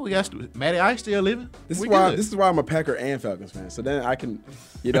Freeman. We got Matty Ice still living. This We is why. good. This is why I'm a Packer and Falcons fan. So then I can,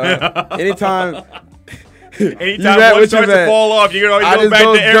 anytime. Anytime mad? one What you starts to mad? fall off, you're gonna I go just back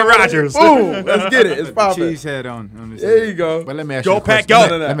go to Aaron jump- Rodgers. Boom! Let's get it. It's popping. Cheese head on. There you go. But let me ask Go you a Pack, question.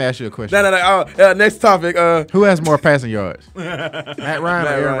 go. Let me ask you a question. No. Next topic. Who has more passing yards? Matt Ryan or Matt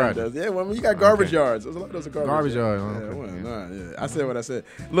Aaron Ryan Rodgers? does. Yeah, well, you got garbage yards. There's a lot of those are Garbage yards, Yeah, okay, well, yeah. nah, yeah. I said what I said.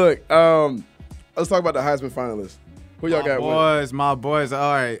 Look, let's talk about the Heisman finalists. Who y'all got winning? My boys.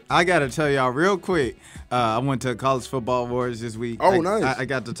 All right, I gotta tell y'all real quick. I went to College Football Awards this week. Oh, nice. I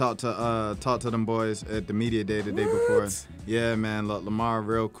got to talk to them boys at the media day the day before. Yeah, man. Lamar,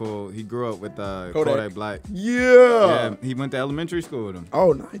 real cool. He grew up with Kodak Black. Yeah. He went to elementary school with him.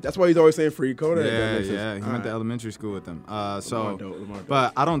 Oh, nice. That's why he's always saying free Kodak. That Yeah, makes sense. yeah. He All went to right. elementary school with them. Lamar dope.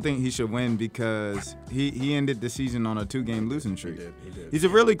 But I don't think he should win because he ended the season on a 2-game losing streak. He did. He's a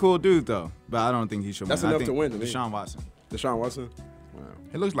really cool dude though, but I don't think he should That's win. I enough think to win to me. Deshaun Watson. Deshaun Watson. Wow.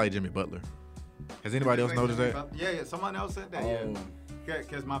 It looks like Jimmy Butler. Has anybody else noticed that? Yeah. Someone else said that. Oh. Yeah.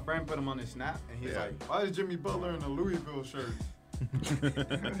 Because my friend put him on his snap, and he's like, "Why is Jimmy Butler in a Louisville shirt?"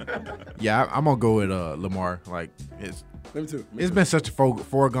 Yeah, I'm gonna go with Lamar. Like Me too. it's been such a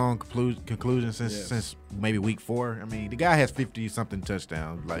foregone conclusion since maybe week 4. I mean, the guy has 50 something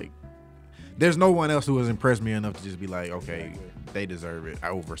touchdowns. Like, there's no one else who has impressed me enough to just be like, okay, they deserve it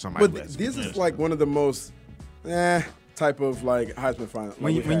over somebody. But else. this is like one of the most type of like Heisman final.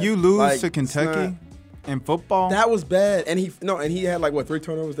 When we've you had. lose Like, to it's Kentucky in football, that was bad. And he had like 3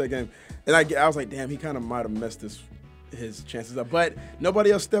 turnovers that game. And I was like, damn, he kind of might have messed his chances up. But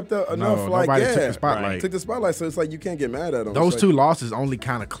nobody else stepped up enough. nobody took the spotlight. Took the spotlight. So it's like you can't get mad at him. Those It's 2 like, losses only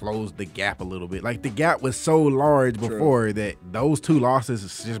kind of closed the gap a little bit. Like, the gap was so large before that those 2 losses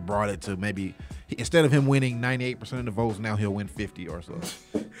just brought it to maybe instead of him winning 98% of the votes, now he'll win 50 or so.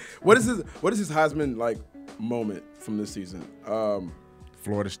 What is his Heisman like moment from this season?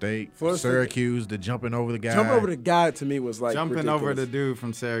 Florida State, Florida State. Syracuse, the jumping over the guy. Jumping over the guy to me was like jumping ridiculous. over the dude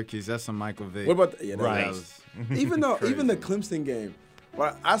from Syracuse. That's some Michael Vick. What about that Right. was- even the Clemson game,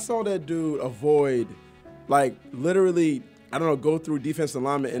 but I saw that dude avoid, like literally, I don't know, go through defensive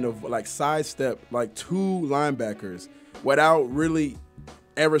alignment and like sidestep like 2 linebackers without really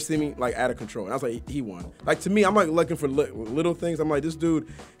ever seeming like out of control. And I was like, he won. Like to me, I'm like looking for little things. I'm like, this dude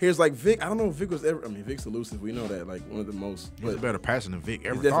here's like Vic. I don't know if Vic was ever. I mean, Vic's elusive. We know that, like one of the most. He's a better passer than Vic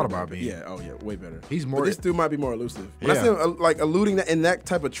ever He's thought definitely about better. being. Yeah, oh yeah, way better. He's more- But this dude might be more elusive. When I Yeah. see him like eluding that in that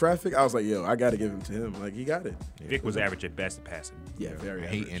type of traffic, I was like, yo, I got to give him to him. Like he got it. Vic was average at best at passing. Yeah, very.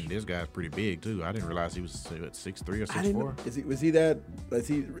 And average. this guy's pretty big too. I didn't realize he was 6'3" or I didn't know. 6'4". Was he that? Is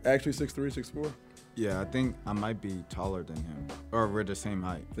he actually 6'3", 6'4"? Yeah, I think I might be taller than him, or we're the same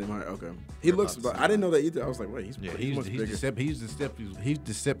height. Same height. Okay. He looks. But I didn't know that either. I was like, wait, he's Yeah, much bigger. he's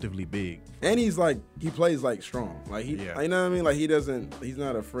deceptively big. And he's like, he plays like strong. Like he, Yeah. you know what I mean? Like he's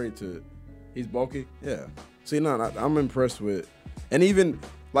not afraid to. He's bulky. Yeah. See, no, I'm impressed with, and even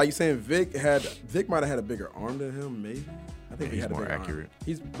like you saying, Vic might have had a bigger arm than him. Maybe. I think he's had a more big arm. accurate.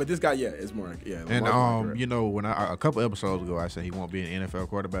 But this guy, is more accurate. Yeah, And Lamar's more accurate. you know, when a couple episodes ago I said he won't be an NFL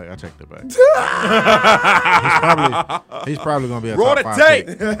quarterback, I take that back. he's probably gonna be a Roll top the 5 tape.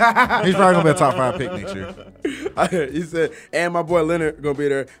 pick. He's probably gonna be a top 5 pick next year. He said, and my boy Leonard gonna be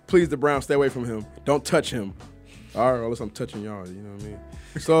there. Please, the Browns, stay away from him. Don't touch him. All right, unless I'm touching y'all, you know what I mean?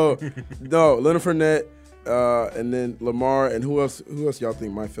 So, no, Leonard Fournette, and then Lamar, and who else y'all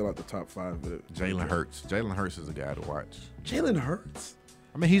think might fill out the top 5? Jalen Hurts. Jalen Hurts is a guy to watch. Jalen Hurts?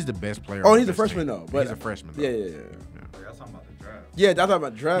 I mean, he's the best player. Oh, on he's the a best freshman, team. though. But He's a freshman, though. Yeah. Y'all talking about the draft. Yeah, I'm talking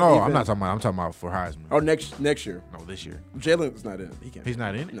about draft. No, even. I'm not talking about. I'm talking about for Heisman. Oh, next year. No, this year. Jalen's not in it. He can't. He's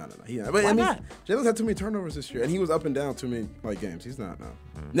not in it? No. He not. But, Why not? Jalen's had too many turnovers this year, and he was up and down too many games. He's not now.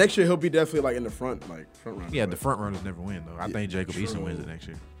 Next year he'll be definitely like in the front runner. Yeah, the front runners never win though. I think Jacob true. Eason wins it next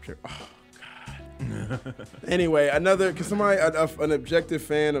year. Sure. Oh God. Anyway, cause somebody an objective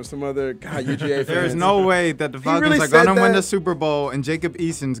fan of some other UGA fan. There's no way that the Falcons really are said gonna win that? the Super Bowl and Jacob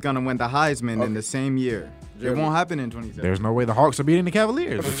Eason's gonna win the Heisman in the same year. It won't happen in 2017. There's no way the Hawks are beating the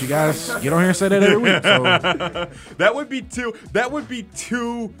Cavaliers, but you guys get on here and say that every week. So That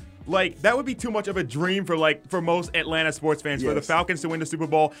would be too much of a dream for most Atlanta sports fans, for the Yes. Falcons to win the Super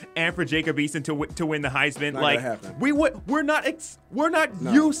Bowl and for Jacob Eason to win the Heisman. Not gonna happen. We're not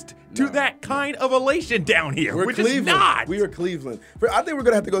used to that kind of elation down here. We're We're Cleveland. just not. We are Cleveland. I think we're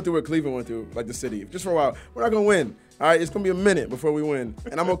gonna have to go through what Cleveland went through, like the city, just for a while. We're not gonna win. All right, it's gonna be a minute before we win,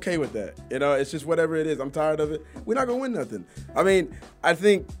 and I'm okay with that. It's just whatever it is. I'm tired of it. We're not gonna win nothing. I mean, I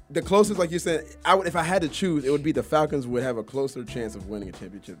think the closest, like you said, if I had to choose, it would be the Falcons would have a closer chance of winning a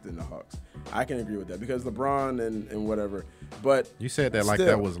championship than the Hawks. I can agree with that because LeBron and whatever. But you said that like still,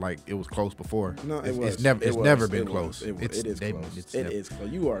 that was like it was close before. No, It's never been close. It is close. It is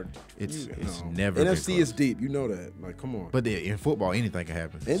close. It's never been NFC is deep. You know that. Like, come on. But in football, anything can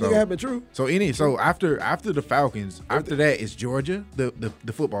happen. Anything can happen. True. So after the Falcons, after that it's Georgia,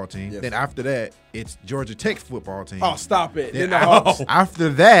 the football team. Yes. Then after that it's Georgia Tech's football team. Oh, stop it. Then Then the Hawks. after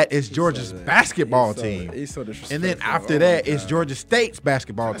that it's Georgia's basketball team. He's so disrespectful. And then after Oh, that, my it's God. Georgia State's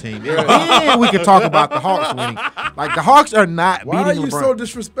basketball team. And then we can talk about the Hawks winning. Like, the Hawks are not Why beating are you LeBron. so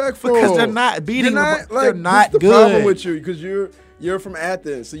disrespectful? Because they're not beating LeBron. They're not what's the good. problem with you? Because you're from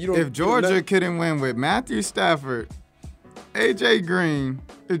Athens, so you don't. If Georgia couldn't win with Matthew Stafford, AJ Green,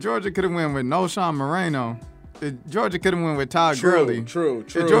 if Georgia could have won with no Sean Moreno, if Georgia could have won with Todd Gurley. True.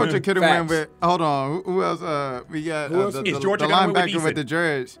 If Georgia could have won Facts. with, hold on, who else? We got Who else? the Is Georgia the gonna win with linebacker with Eason? the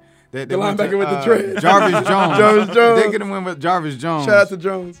dreads. They The went to, linebacker with the dreads. Jarvis Jones. Jarvis Jones. They could have won with Jarvis Jones. Shout out to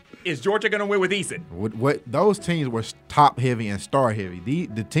Jones. Is Georgia going to win with Eason? What those teams were top heavy and star heavy.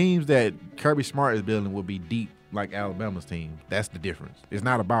 The teams that Kirby Smart is building will be deep like Alabama's team. That's the difference. It's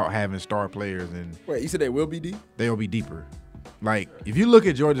not about having star players, and Wait, you said they will be deep? they'll be deeper. Like, if you look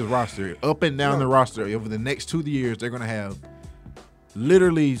at Georgia's roster, up and down the roster, over the next 2 years, they're going to have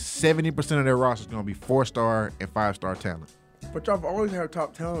literally 70% of their roster is going to be 4-star and 5-star talent. But y'all have always had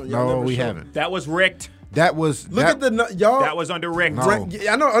top talent. Y'all No, never we show- haven't. That was rigged. That was Look at y'all. That was under Rick. No.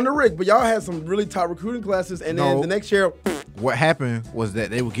 Yeah, I know under Rick, but y'all had some really top recruiting classes, and then No. the next year, what happened was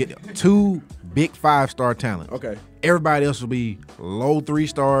that they would get 2 big 5-star talents. okay. Everybody else will be low 3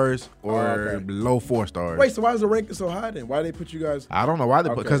 stars or okay. low 4 stars. Wait, so why is the ranking so high then? Why they put you guys? I don't know why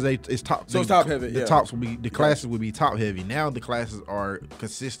Okay. because it's top. So it's top heavy, The yeah. tops will be the classes will be top heavy. Now the classes are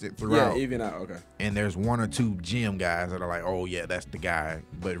consistent throughout. Yeah, even out. Okay. And there's 1 or 2 gym guys that are like, oh yeah, that's the guy.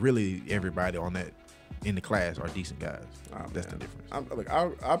 But really, everybody on that in the class are decent guys. Oh, That's man. the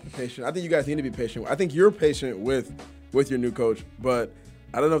difference. I'm patient. I think you guys need to be patient. I think you're patient with your new coach, but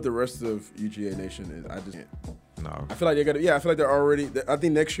I don't know if the rest of UGA Nation is. I just can't. No. I feel like they're gonna. Yeah, I feel like they're already. I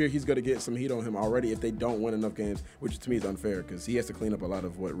think next year he's gonna get some heat on him already if they don't win enough games, which to me is unfair because he has to clean up a lot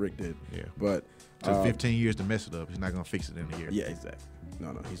of what Rick did. Yeah. But Took 15 years to mess it up. He's not gonna fix it in a year. yeah, exactly.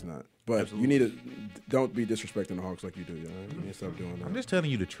 No, he's not. But you need to don't be disrespecting the Hawks like you do. You know? You need to stop doing that. I'm just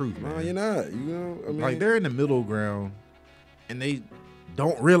telling you the truth, man. No, you're not. You know, I mean, Like, they're in the middle ground, and they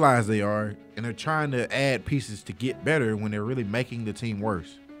don't realize they are, and they're trying to add pieces to get better when they're really making the team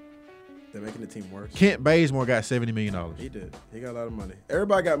worse. they're making the team worse. Kent Bazemore got $70 million. He did. He got a lot of money.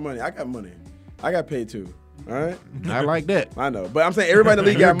 Everybody got money. I got money. I got paid too. All right. I like that. I know, but I'm saying everybody in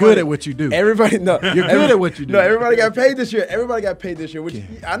the league You're got good money. at what you do. Everybody, no, You're good at what you do. No, everybody got paid this year. Everybody got paid this year, which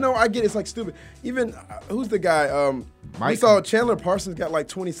I know. I get it's like stupid. Even who's the guy? We Mike. saw Chandler Parsons got like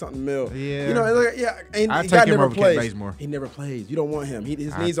 20-something mil. Yeah. You know, it's like, yeah, and I'd the take guy him never over Kent plays. Bazemore. He never plays. You don't want him.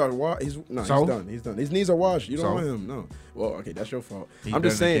 His knees are washed. He's So? done. He's done. His knees are washed. You don't So? want him. No. Well, okay, that's your fault. He's I'm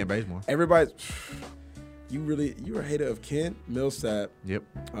just better than saying. Kent Bazemore. Everybody's. You're a hater of Kent Millsap. Yep.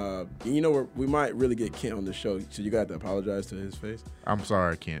 And you know we might really get Kent on the show, so you got to apologize to his face. I'm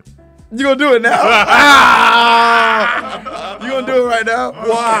sorry, Kent. You gonna do it now? You gonna do it right now?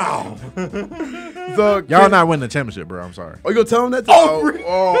 Wow. So Y'all not winning the championship, bro. I'm sorry. Oh, you gonna tell him that?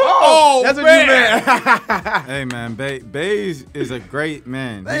 That's what man. you meant. Hey man, Bays is a great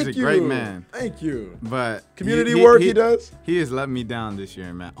man. Thank He's you. a great man. Thank you. But Community work he does. He has let me down this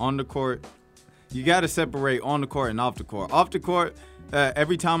year, man. On the court, you got to separate on the court and off the court. Off the court,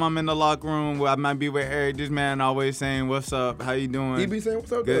 every time I'm in the locker room, I might be with Eric. This man always saying, "What's up? How you doing?" He be saying,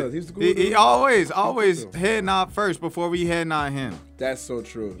 "What's up?" Good. He's the cool He dude. always head nod first before we head nod him. That's so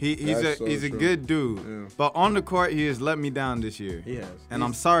true. He's a good dude. Yeah. But on the court, he has let me down this year. He has. And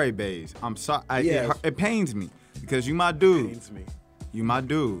I'm sorry, Bays. I'm sorry. has. It pains me because you my dude. Pains me. You my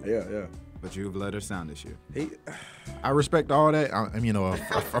dude. Yeah. But you've let us down this year. I respect all that.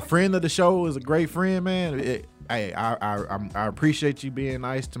 A friend of the show is a great friend, man. I appreciate you being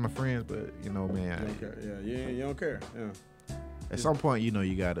nice to my friends, but You don't care. Yeah, you don't care. Yeah. at some point, you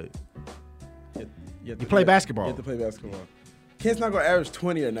gotta. You play basketball. You have to play basketball. Kid's not gonna average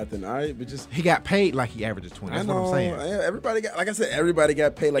 20 or nothing, all right? But just He got paid like he averages 20. That's what I'm saying. Yeah, everybody got, like I said, everybody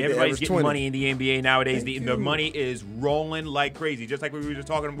got paid like Everybody's they getting average 20. money in the NBA nowadays. Thank The you. money is rolling like crazy. Just like we were just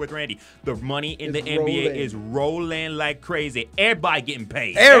talking with Randy. The money in It's the NBA rolling. is rolling like crazy. Everybody getting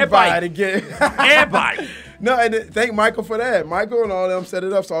paid. Everybody get Everybody. No, and thank Michael for that. Michael and all them set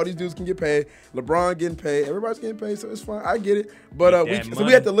it up so all these dudes can get paid. LeBron getting paid. Everybody's getting paid, so it's fine. I get it. But Get we that so money.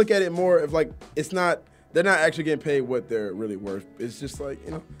 we have to look at it more of like it's not. They're not actually getting paid what they're really worth. It's just like,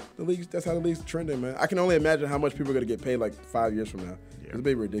 the league. That's how the league's trending, man. I can only imagine how much people are gonna get paid like 5 years from now. It'll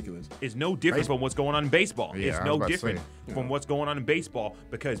be ridiculous. It's no different from what's going on in baseball. Yeah, It's I was no about to different say. from what's going on in baseball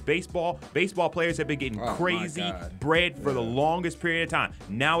because baseball players have been getting Oh, my crazy God. bread for the longest period of time.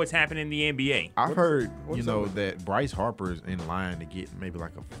 Now it's happening in the NBA. I've heard, what's that Bryce Harper's in line to get maybe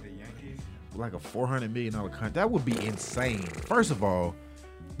like a $400 million contract. That would be insane. First of all,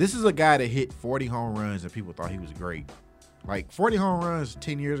 this is a guy that hit 40 home runs and people thought he was great. Like 40 home runs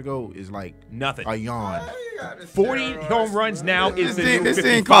 10 years ago is like Nothing. a yawn. 40 home runs now is the new This 55.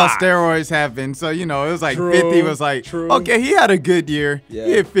 thing called steroids happened, so it was like True, 50 was like true. okay, he had a good year. Yeah.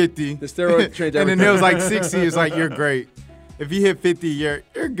 He hit 50. The steroid changed and then everything. it was like 60 is like you're great. If you hit 50, you're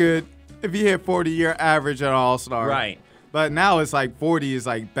good. If you hit 40, you're average at All-Star. Right. But now it's like 40 is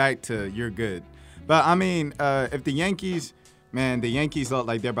like back to you're good. But I mean, if the Yankees. Man, the Yankees look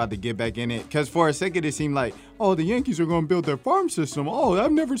like they're about to get back in it. Because for a second, it seemed like, the Yankees are going to build their farm system. Oh,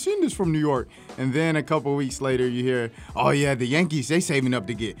 I've never seen this from New York. And then a couple weeks later, you hear, the Yankees, they saving up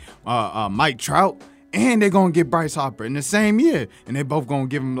to get Mike Trout. And they're going to get Bryce Harper in the same year. And they both going to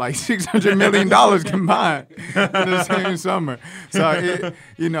give him like $600 million combined in the same summer. So,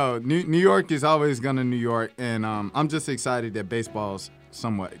 New York is always going to New York. And I'm just excited that baseball's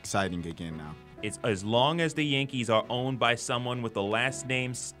somewhat exciting again now. It's as long as the Yankees are owned by someone with the last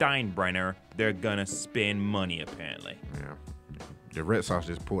name Steinbrenner, they're gonna spend money apparently. Yeah. The Red Sox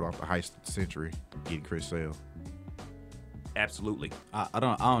just pulled off the heist of the century, getting Chris Sale. Absolutely. I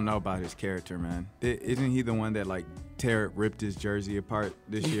don't know about his character, man. Isn't he the one that like ripped his jersey apart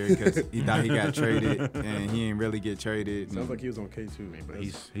this year because he thought he got traded and he didn't really get traded? Sounds like he was on K2. But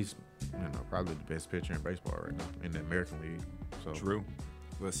he's probably the best pitcher in baseball right now in the American League. So True.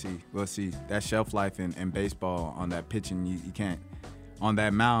 We'll see. That shelf life in baseball on that pitching, you can't. On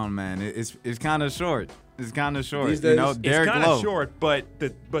that mound, man, it's kind of short. It's kind of short. These days, It's Derek kind Lowe. of short, but the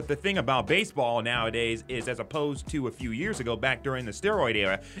thing about baseball nowadays is, as opposed to a few years ago, back during the steroid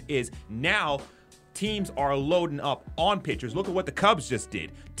era, is now teams are loading up on pitchers. Look at what the Cubs just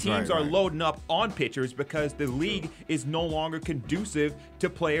did. Teams are Right. loading up on pitchers because the league is no longer conducive to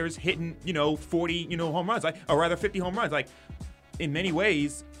players hitting 40 home runs, or rather 50 home runs. Like in many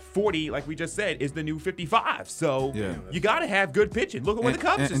ways, 40, like we just said, is the new 55. So Yeah. you got to have good pitching. Look at what the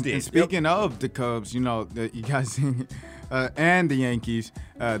Cubs just did. And speaking of the Cubs, you guys and the Yankees,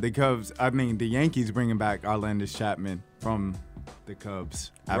 the Yankees bringing back Arlandis Chapman from the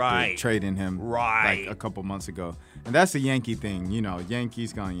Cubs after Right. trading him Right. like a couple months ago. And that's a Yankee thing,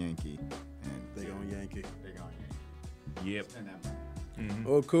 Yankees gone Yankee. And They going Yankee. they gone Yankee. Yep.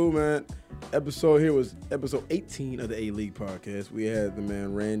 Oh, cool, man. Episode here was episode 18 of the A-League podcast. We had the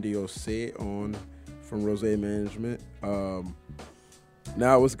man Randy Osei on from Rozaay Management.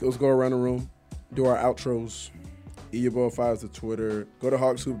 Now let's go around the room, do our outros. EYBall5 is the Twitter. Go to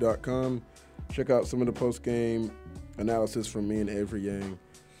hawkshoop.com. Check out some of the post-game analysis from me and Avery Yang.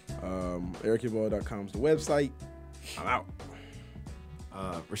 EricYBall.com is the website. I'm out.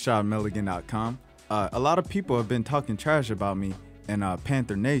 RashadMilligan.com. A lot of people have been talking trash about me and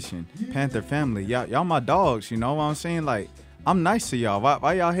Panther Nation, Panther family. Y'all my dogs, you know what I'm saying? Like, I'm nice to y'all.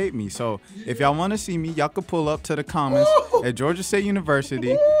 Why y'all hate me? So if y'all want to see me, y'all can pull up to the Commons at Georgia State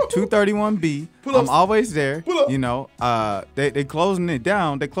University, 231B. I'm always there. You know, they closing it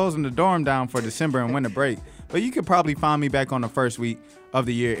down. They closing the dorm down for December and winter break. But you could probably find me back on the first week of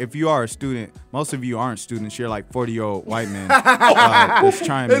the year. If you are a student, most of you aren't students. You're like 40-year-old white men that's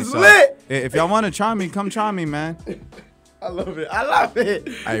trying me. It's lit. If y'all want to try me, come try me, man. I love it.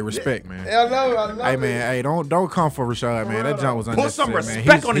 Hey, respect, man. I love it. Hey, man. Hey, don't come for Rashad, man. That jump was unnecessary. Put some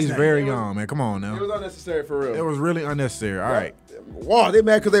respect man. on his He's name. very young, man. Come on now. It was unnecessary for real. It was really unnecessary. All right. Wow, they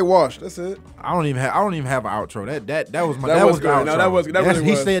mad because they washed. That's it. I don't even have an outro. That was my That that was was the good. outro. No, that was- that That's-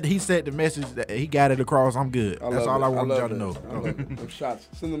 really he said the message that he got it across. I'm good. That's all I wanted y'all to know. I love it. Them shots.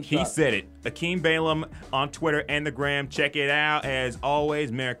 Send them He shots. said it. Akeem Balaam on Twitter and the gram. Check it out. As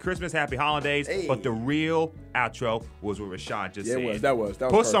always, Merry Christmas, Happy Holidays. Hey. But the real outro was what Rashad just Yeah, said. it was. That was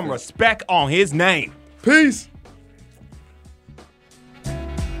Put some perfect. respect on his name. Peace.